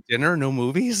 Like, no dinner, no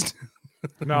movies.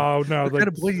 No. What Like, kind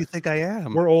of boy do you think I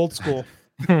am? we're old school.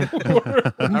 All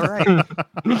right.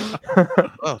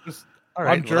 Oh, all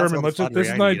right. I'm German. Let's This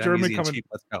is my German coming. Cheap.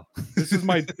 Let's go. This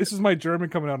is my German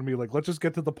coming out of me. Like, let's just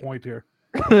get to the point here.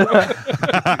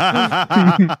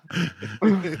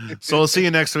 So we'll see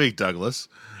you next week, Douglas.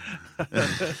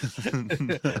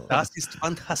 Das ist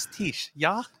fantastisch.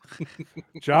 Ja.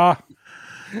 Ja.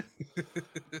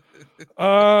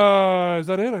 Is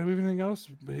that it? Do we have anything else?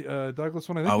 Douglas,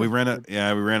 when I think We ran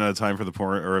out of time for the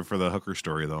for the hooker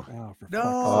story though. Oh, for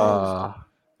No.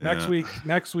 fuck's sake.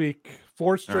 Next week.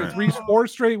 4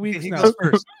 straight weeks He now. goes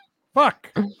first.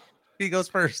 Fuck. He goes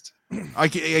first.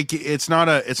 It's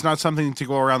not something to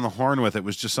go around the horn with. It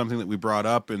was just something that we brought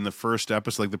up in the first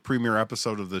episode, like the premiere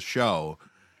episode of the show.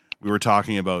 We were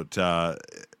talking about.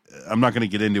 I'm not going to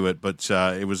get into it, but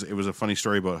it was a funny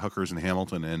story about hookers in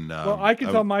Hamilton. And Well, I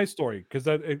can tell my story because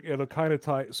it'll kind of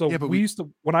tie. So but we used to,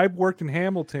 when I worked in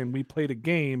Hamilton, we played a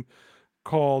game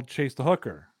called Chase the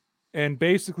Hooker, and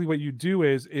basically what you do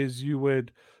is you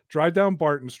would drive down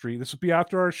Barton Street. This would be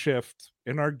after our shift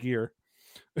in our gear.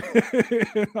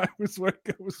 And I was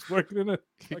working in a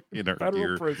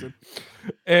federal prison,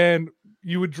 and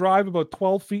you would drive about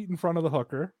 12 feet in front of the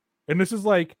hooker, and this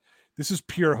is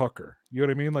pure hooker. You know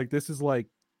what I mean? Like, this is like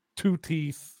 2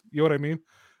 teeth. You know what I mean?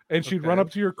 And she'd run up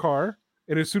to your car,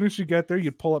 and as soon as you get there,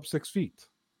 you'd pull up 6 feet.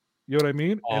 You know what I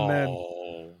mean?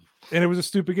 And it was a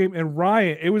stupid game. And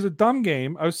Ryan, it was a dumb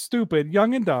game. I was stupid,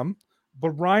 young and dumb.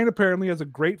 But Ryan apparently has a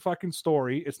great fucking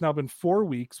story. It's now been 4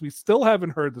 weeks. We still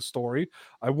haven't heard the story.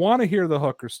 I want to hear the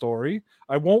hooker story.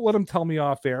 I won't let him tell me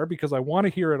off air because I want to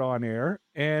hear it on air.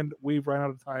 And we've run out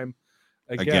of time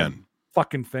again.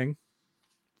 Fucking thing.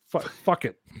 Fuck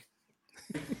it.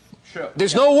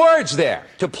 There's no words there.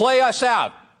 To play us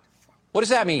out. What does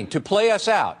that mean? To play us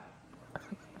out.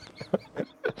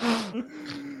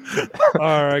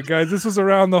 All right, guys, this is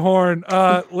Around the Horn.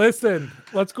 Listen,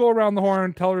 let's go around the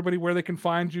horn. Tell everybody where they can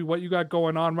find you, what you got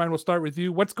going on. Ryan, we'll start with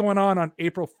you. What's going on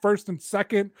April 1st and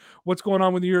 2nd? What's going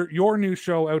on with your new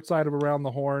show outside of Around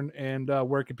the Horn, and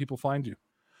where can people find you?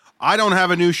 I don't have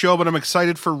a new show, but I'm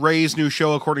excited for Ray's new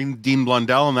show, according to Dean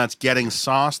Blundell, and that's Getting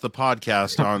Sauce, the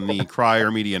podcast on the Crier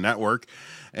Media Network.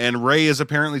 And Ray is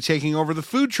apparently taking over the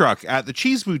food truck at the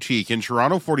Cheese Boutique in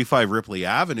Toronto, 45 Ripley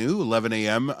Avenue, 11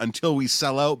 a.m. until we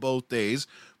sell out both days.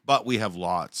 But we have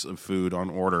lots of food on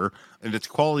order, and it's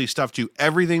quality stuff too.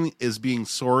 Everything is being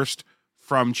sourced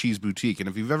from Cheese Boutique. And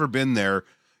if you've ever been there,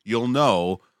 you'll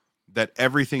know that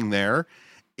everything there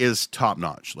is top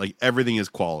notch. Like, everything is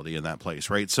quality in that place,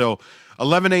 right? So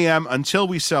 11 a.m. until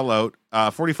we sell out,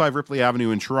 45 Ripley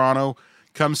Avenue in Toronto.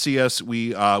 Come see us.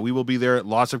 We will be there.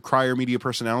 Lots of Crier Media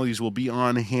personalities will be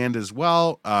on hand as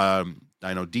well. I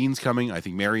know Dean's coming. I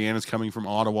think Marianne is coming from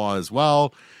Ottawa as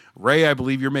well. Ray, I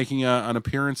believe you're making an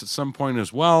appearance at some point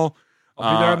as well.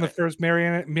 I'll be there on the first.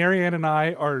 Marianne and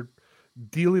I are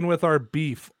dealing with our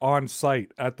beef on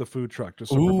site at the food truck,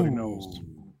 just so everybody knows.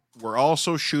 We're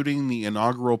also shooting the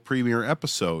inaugural premiere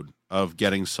episode of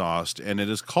Getting Sauced, and it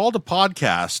is called a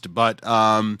podcast, but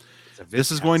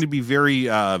this is going to be very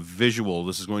visual.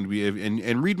 This is going to be,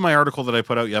 and read my article that I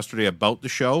put out yesterday about the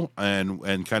show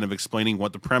and kind of explaining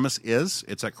what the premise is.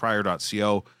 It's at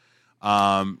crier.co.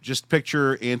 Just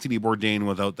picture Anthony Bourdain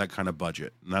without that kind of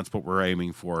budget, and that's what we're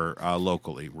aiming for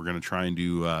locally. We're going to try and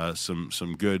do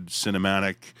some good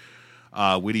cinematic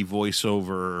witty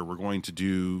voiceover. We're going to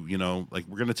do,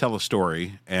 we're going to tell a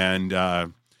story, and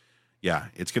yeah,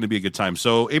 it's going to be a good time.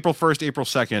 So April 1st, April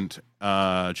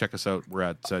 2nd, check us out. We're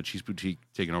at Cheese Boutique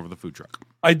taking over the food truck.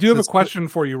 I do have a question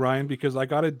for you, Ryan, because I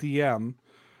got a DM,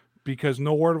 because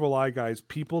no word of a lie, guys,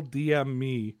 people DM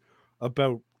me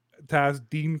about to ask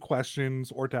Dean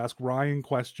questions or to ask Ryan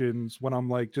questions when I'm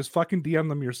like, just fucking DM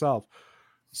them yourself.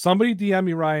 Somebody DM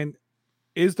me, Ryan,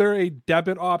 is there a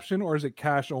debit option or is it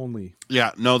cash only?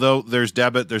 Yeah, no, though, there's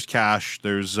debit, there's cash,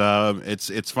 there's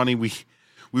it's funny, we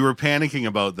were panicking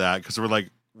about that because we're like,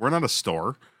 we're not a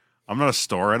store. I'm not a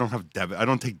store. I don't have debit. I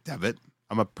don't take debit.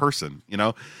 I'm a person,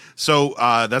 So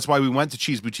that's why we went to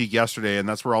Cheese Boutique yesterday, and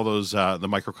that's where all those the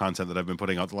micro content that I've been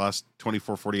putting out the last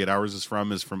 24, 48 hours is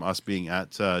from us being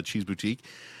at Cheese Boutique.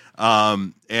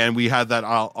 And we had that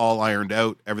all ironed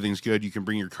out. Everything's good. You can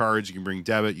bring your cards. You can bring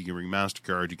debit. You can bring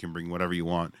MasterCard. You can bring whatever you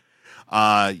want.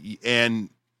 And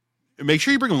make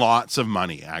sure you bring lots of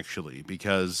money, actually,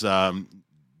 because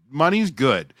money's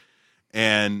good,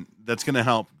 and that's going to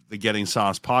help the Getting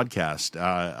Sauce podcast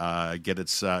get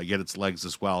its legs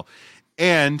as well.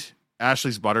 And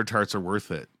Ashley's butter tarts are worth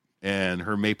it, and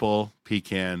her maple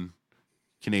pecan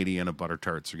Canadiana butter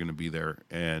tarts are going to be there,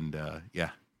 and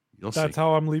yeah, you'll see. That's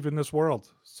how I'm leaving this world,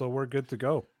 so we're good to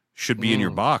go. Should be in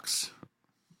your box.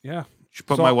 Yeah, you should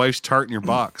put my wife's tart in your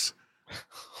box.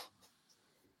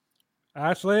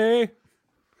 Ashley,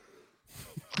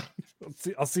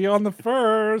 I'll see you on the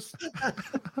 1st.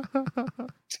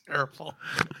 Terrible.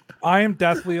 I am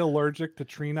deathly allergic to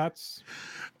tree nuts.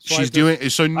 So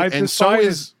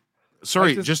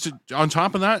on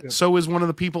top of that, so is one of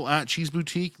the people at Cheese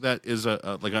Boutique that is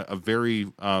a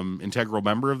very integral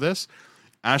member of this.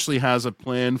 Ashley has a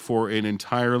plan for an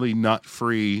entirely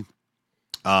nut-free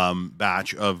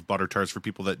batch of butter tarts for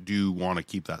people that do want to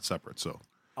keep that separate. So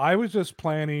I was just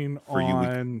planning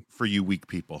for you weak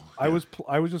people. I was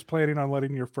just planning on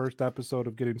letting your first episode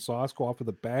of Getting Sauce go off with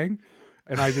a bang,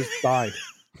 and I just died.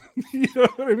 You know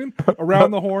what I mean?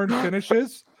 Around the Horn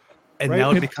finishes, and right?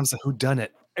 Now it becomes a whodunit.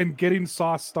 And Getting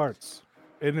Sauce starts,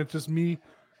 and it's just me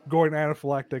going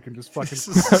anaphylactic and just fucking.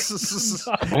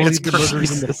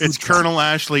 It's Colonel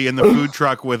Ashley in the food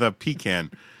truck with a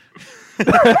pecan.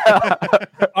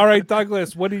 All right,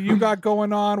 Douglas, what do you got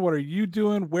going on? What are you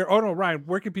doing? Ryan,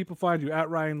 where can people find you? At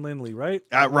Ryan Lindley, right?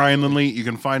 At Ryan Lindley. You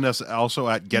can find us also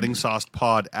at Getting Sauce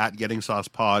Pod, at Getting Sauce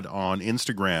Pod on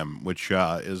Instagram, which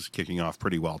is kicking off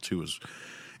pretty well too,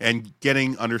 and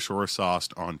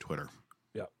Getting_sauced on Twitter.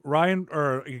 Yeah, Ryan,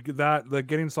 the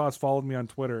Getting Sauce followed me on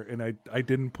Twitter, and I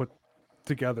didn't put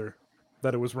together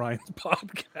that it was Ryan's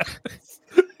podcast.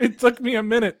 It took me a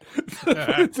minute to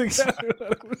put together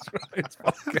that it was Ryan's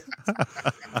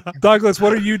podcast. Douglas,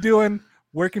 what are you doing?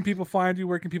 Where can people find you?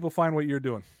 Where can people find what you're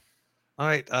doing? All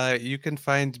right, you can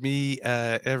find me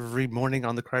every morning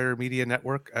on the Crier Media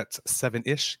Network at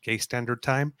 7-ish, Gay Standard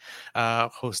Time,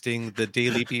 hosting the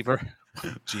Daily Beaver.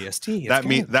 GST.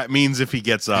 That means if he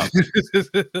gets up.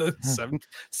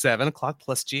 7 o'clock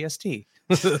plus GST.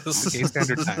 Gay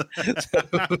Standard Time.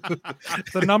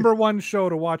 The number one show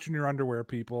to watch in your underwear,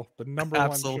 people. The number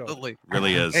Absolutely. one show.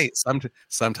 Really is. Hey,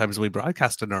 sometimes we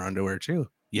broadcast in our underwear too.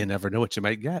 You never know what you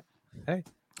might get. Hey.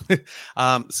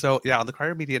 So yeah, on the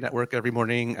Crier Media Network every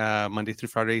morning, Monday through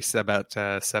Fridays about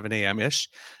 7 a.m. ish.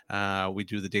 We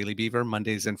do the Daily Beaver.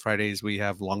 Mondays and Fridays we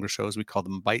have longer shows. We call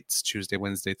them bites. Tuesday,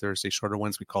 Wednesday, Thursday, shorter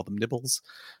ones. We call them nibbles.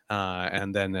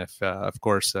 And then if of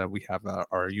course we have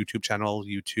our YouTube channel,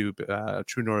 YouTube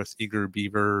True North Eager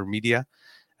Beaver Media,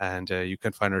 and you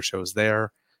can find our shows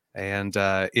there. And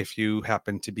if you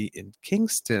happen to be in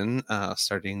Kingston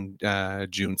starting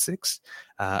June 6th,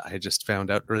 I just found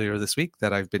out earlier this week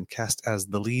that I've been cast as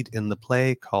the lead in the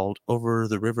play called Over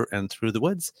the River and Through the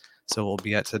Woods. So we'll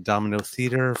be at the Domino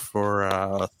Theater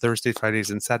for Thursday, Fridays,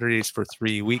 and Saturdays for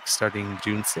 3 weeks starting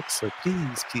June 6th. So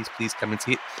please come and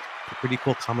see it. It's a pretty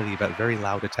cool comedy about very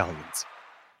loud Italians.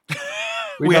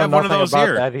 We have one of those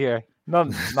here. That here. No,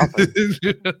 nothing.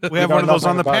 We have one of those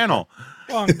on the panel.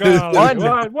 Oh,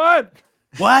 God.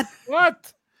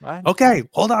 What? Okay,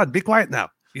 hold on. Be quiet now.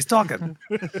 He's talking.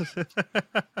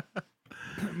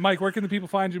 Mike, where can the people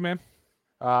find you, man?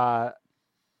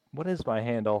 What is my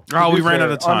handle? Oh, we ran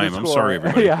out of time. I'm sorry,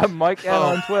 everybody. Yeah, Mike N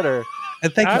on Twitter.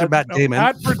 And thank you to Matt Damon.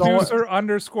 At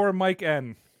producer_Mike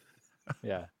N.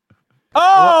 Yeah.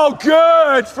 Oh,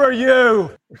 good for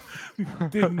you.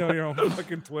 Didn't know your own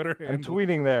fucking Twitter handle. I'm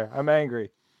tweeting there. I'm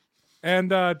angry.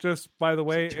 And just by the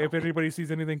way, if anybody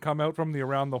sees anything come out from the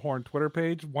Around the Horn Twitter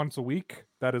page once a week,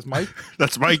 that is Mike.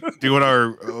 That's Mike doing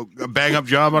our bang up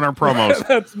job on our promos.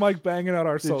 That's Mike banging out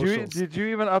our socials. Did you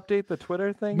even update the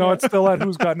Twitter thing? No, yet? it's still at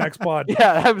Who's Got Next Pod.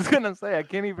 Yeah, I was gonna say I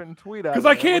can't even tweet out because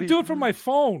I can't do it from my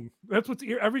phone. That's what's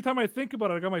every time I think about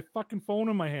it, I got my fucking phone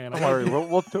in my hand. Don't worry,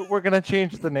 we're gonna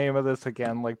change the name of this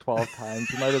again like 12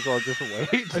 times. You might as well just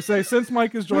wait. I say since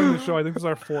Mike is joining the show, I think this is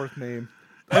our fourth name.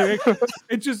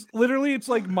 It just literally, it's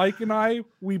like Mike and I.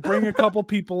 We bring a couple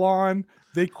people on,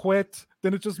 they quit.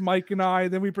 Then it's just Mike and I.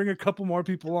 Then we bring a couple more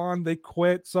people on, they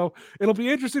quit. So it'll be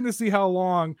interesting to see how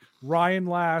long Ryan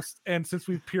lasts. And since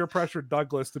we've peer pressured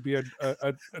Douglas to be a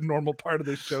normal part of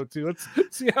this show too, let's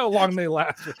see how long they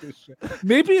last with this shit.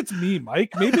 Maybe it's me,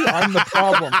 Mike. Maybe I'm the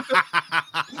problem.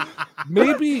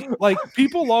 Maybe like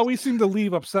people always seem to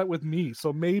leave upset with me.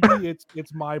 So maybe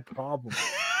it's my problem.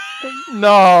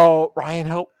 No, Ryan,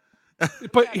 help.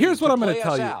 But here's what I'm going to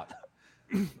tell you.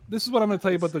 This is what I'm going to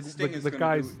tell you about the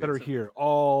guys that are here.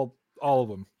 All of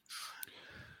them.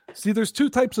 See, there's two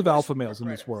types of alpha males in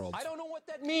this world. I don't know what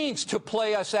that means, to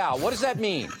play us out. What does that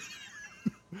mean?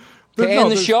 To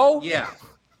end the show? Yeah.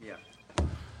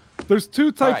 There's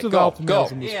two types of alpha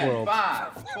males in this world.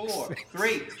 5, 4,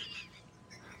 3.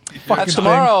 That's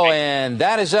tomorrow, and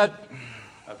that is it.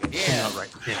 Okay. Yeah.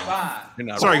 Right.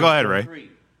 Sorry, go ahead, Ray.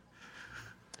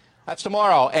 That's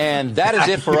tomorrow, and that is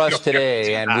it for us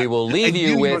today. And we will leave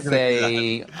you with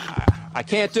a. I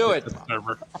can't do it.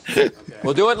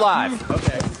 We'll do it live.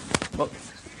 Okay.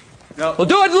 We'll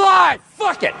do it live.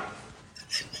 Fuck it.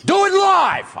 Do it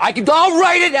live. I'll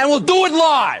write it, and we'll do it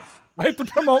live. I have to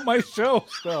promote my show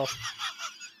still.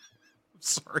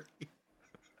 Sorry.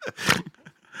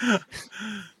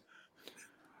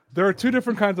 There are two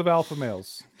different kinds of alpha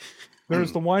males.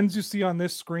 There's the ones you see on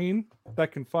this screen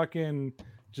that can fucking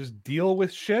just deal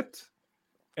with shit.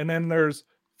 And then there's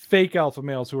fake alpha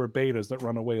males who are betas that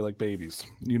run away like babies.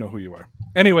 You know who you are.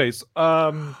 Anyways,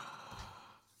 maybe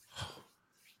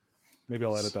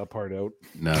I'll edit that part out.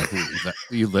 No,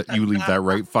 you leave that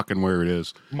right fucking where it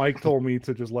is. Mike told me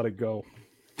to just let it go.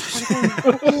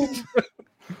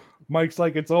 Mike's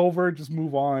like, it's over, just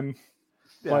move on.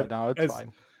 Yeah, but no, it's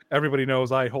fine. Everybody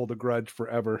knows I hold a grudge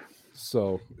forever.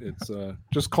 So it's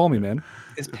just call me, man.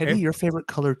 Is petty your favorite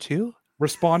color too?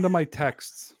 Respond to my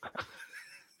texts. If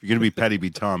you're gonna be petty,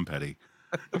 be Tom Petty.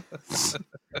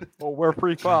 Well, we're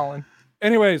free falling.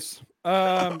 Anyways,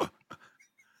 I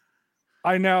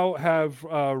now have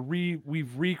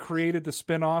we've recreated the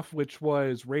spinoff, which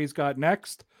was Ray's Got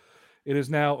Next. It is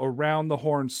now Around the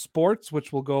Horn Sports,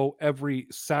 which will go every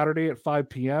Saturday at 5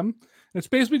 p.m. And it's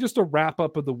basically just a wrap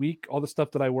up of the week, all the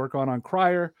stuff that I work on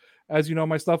Crier. As you know,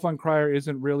 my stuff on Crier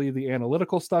isn't really the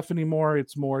analytical stuff anymore.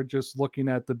 It's more just looking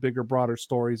at the bigger, broader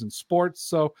stories in sports.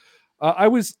 So I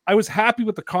was happy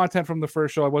with the content from the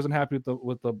first show. I wasn't happy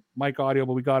with the mic audio,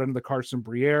 but we got into the Carson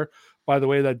Briere. By the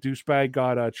way, that douchebag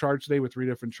got charged today with 3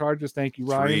 different charges. Thank you,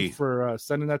 Ryan, for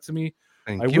sending that to me.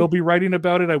 I will be writing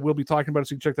about it. I will be talking about it.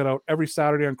 So you can check that out every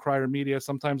Saturday on Crier Media.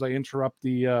 Sometimes I interrupt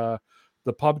the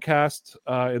pubcast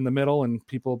in the middle, and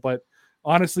but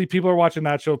honestly, people are watching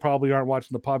that show probably aren't watching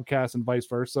the podcast, and vice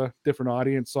versa. Different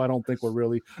audience. So I don't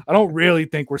really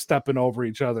think we're stepping over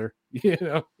each other. You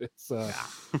know, it's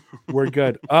we're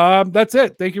good. That's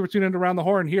it. Thank you for tuning in to Around the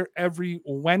Horn here every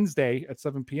Wednesday at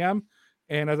 7 p.m.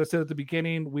 And as I said at the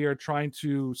beginning, we are trying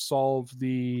to solve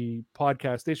the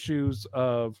podcast issues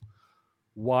of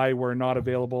why we're not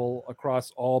available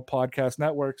across all podcast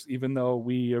networks, even though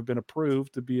we have been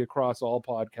approved to be across all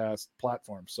podcast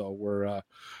platforms. So we're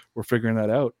figuring that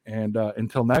out. And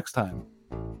until next time,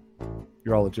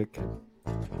 you're all legit, kid.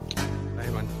 Bye,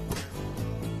 everyone.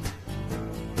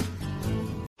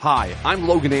 Hi, I'm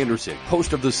Logan Anderson,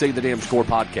 host of the Say the Damn Score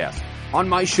podcast. On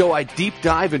my show, I deep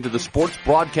dive into the sports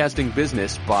broadcasting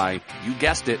business by, you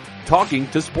guessed it, talking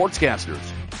to sportscasters.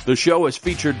 The show has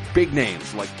featured big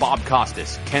names like Bob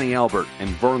Costas, Kenny Albert, and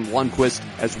Vern Lundquist,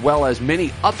 as well as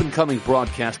many up-and-coming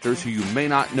broadcasters who you may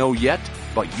not know yet,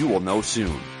 but you will know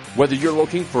soon. Whether you're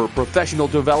looking for professional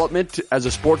development as a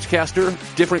sportscaster,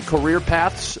 different career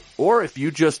paths, or if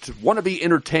you just want to be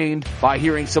entertained by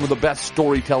hearing some of the best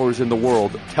storytellers in the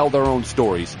world tell their own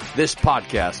stories, this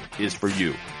podcast is for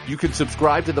you. You can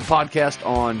subscribe to the podcast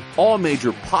on all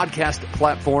major podcast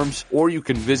platforms, or you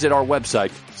can visit our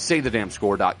website,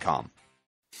 saythedamnscore.com.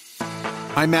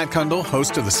 I'm Matt Kundle,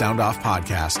 host of the Sound Off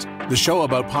Podcast, the show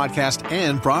about podcast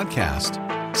and broadcast.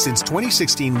 Since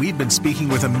 2016, we've been speaking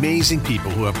with amazing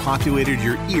people who have populated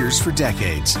your ears for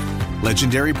decades.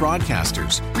 Legendary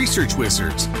broadcasters, research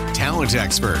wizards, talent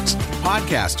experts,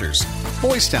 podcasters,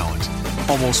 voice talent.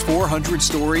 Almost 400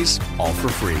 stories, all for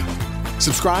free.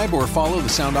 Subscribe or follow the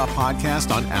Sound Off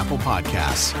Podcast on Apple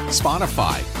Podcasts,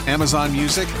 Spotify, Amazon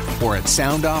Music, or at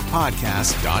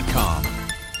soundoffpodcast.com.